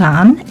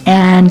Amazon,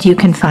 and you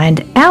can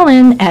find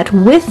Alan at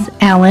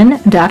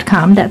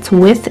withallen.com. That's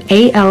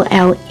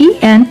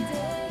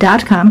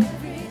withallen.com.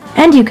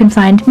 And you can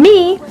find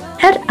me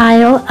at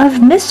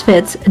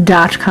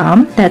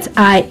isleofmisfits.com. That's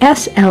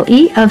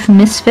ISLE of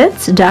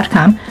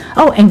misfits.com.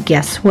 Oh, and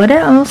guess what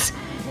else?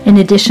 In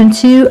addition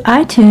to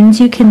iTunes,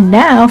 you can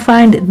now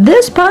find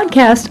this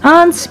podcast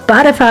on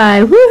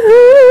Spotify.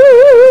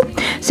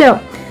 Woohoo! So,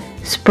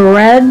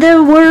 spread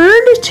the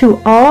word to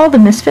all the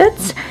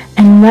misfits,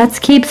 and let's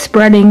keep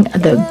spreading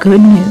the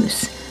good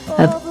news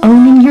of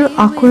owning your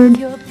awkward,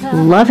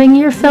 loving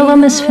your fellow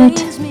misfit,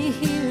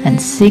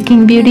 and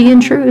seeking beauty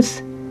and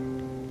truth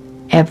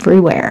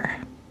everywhere.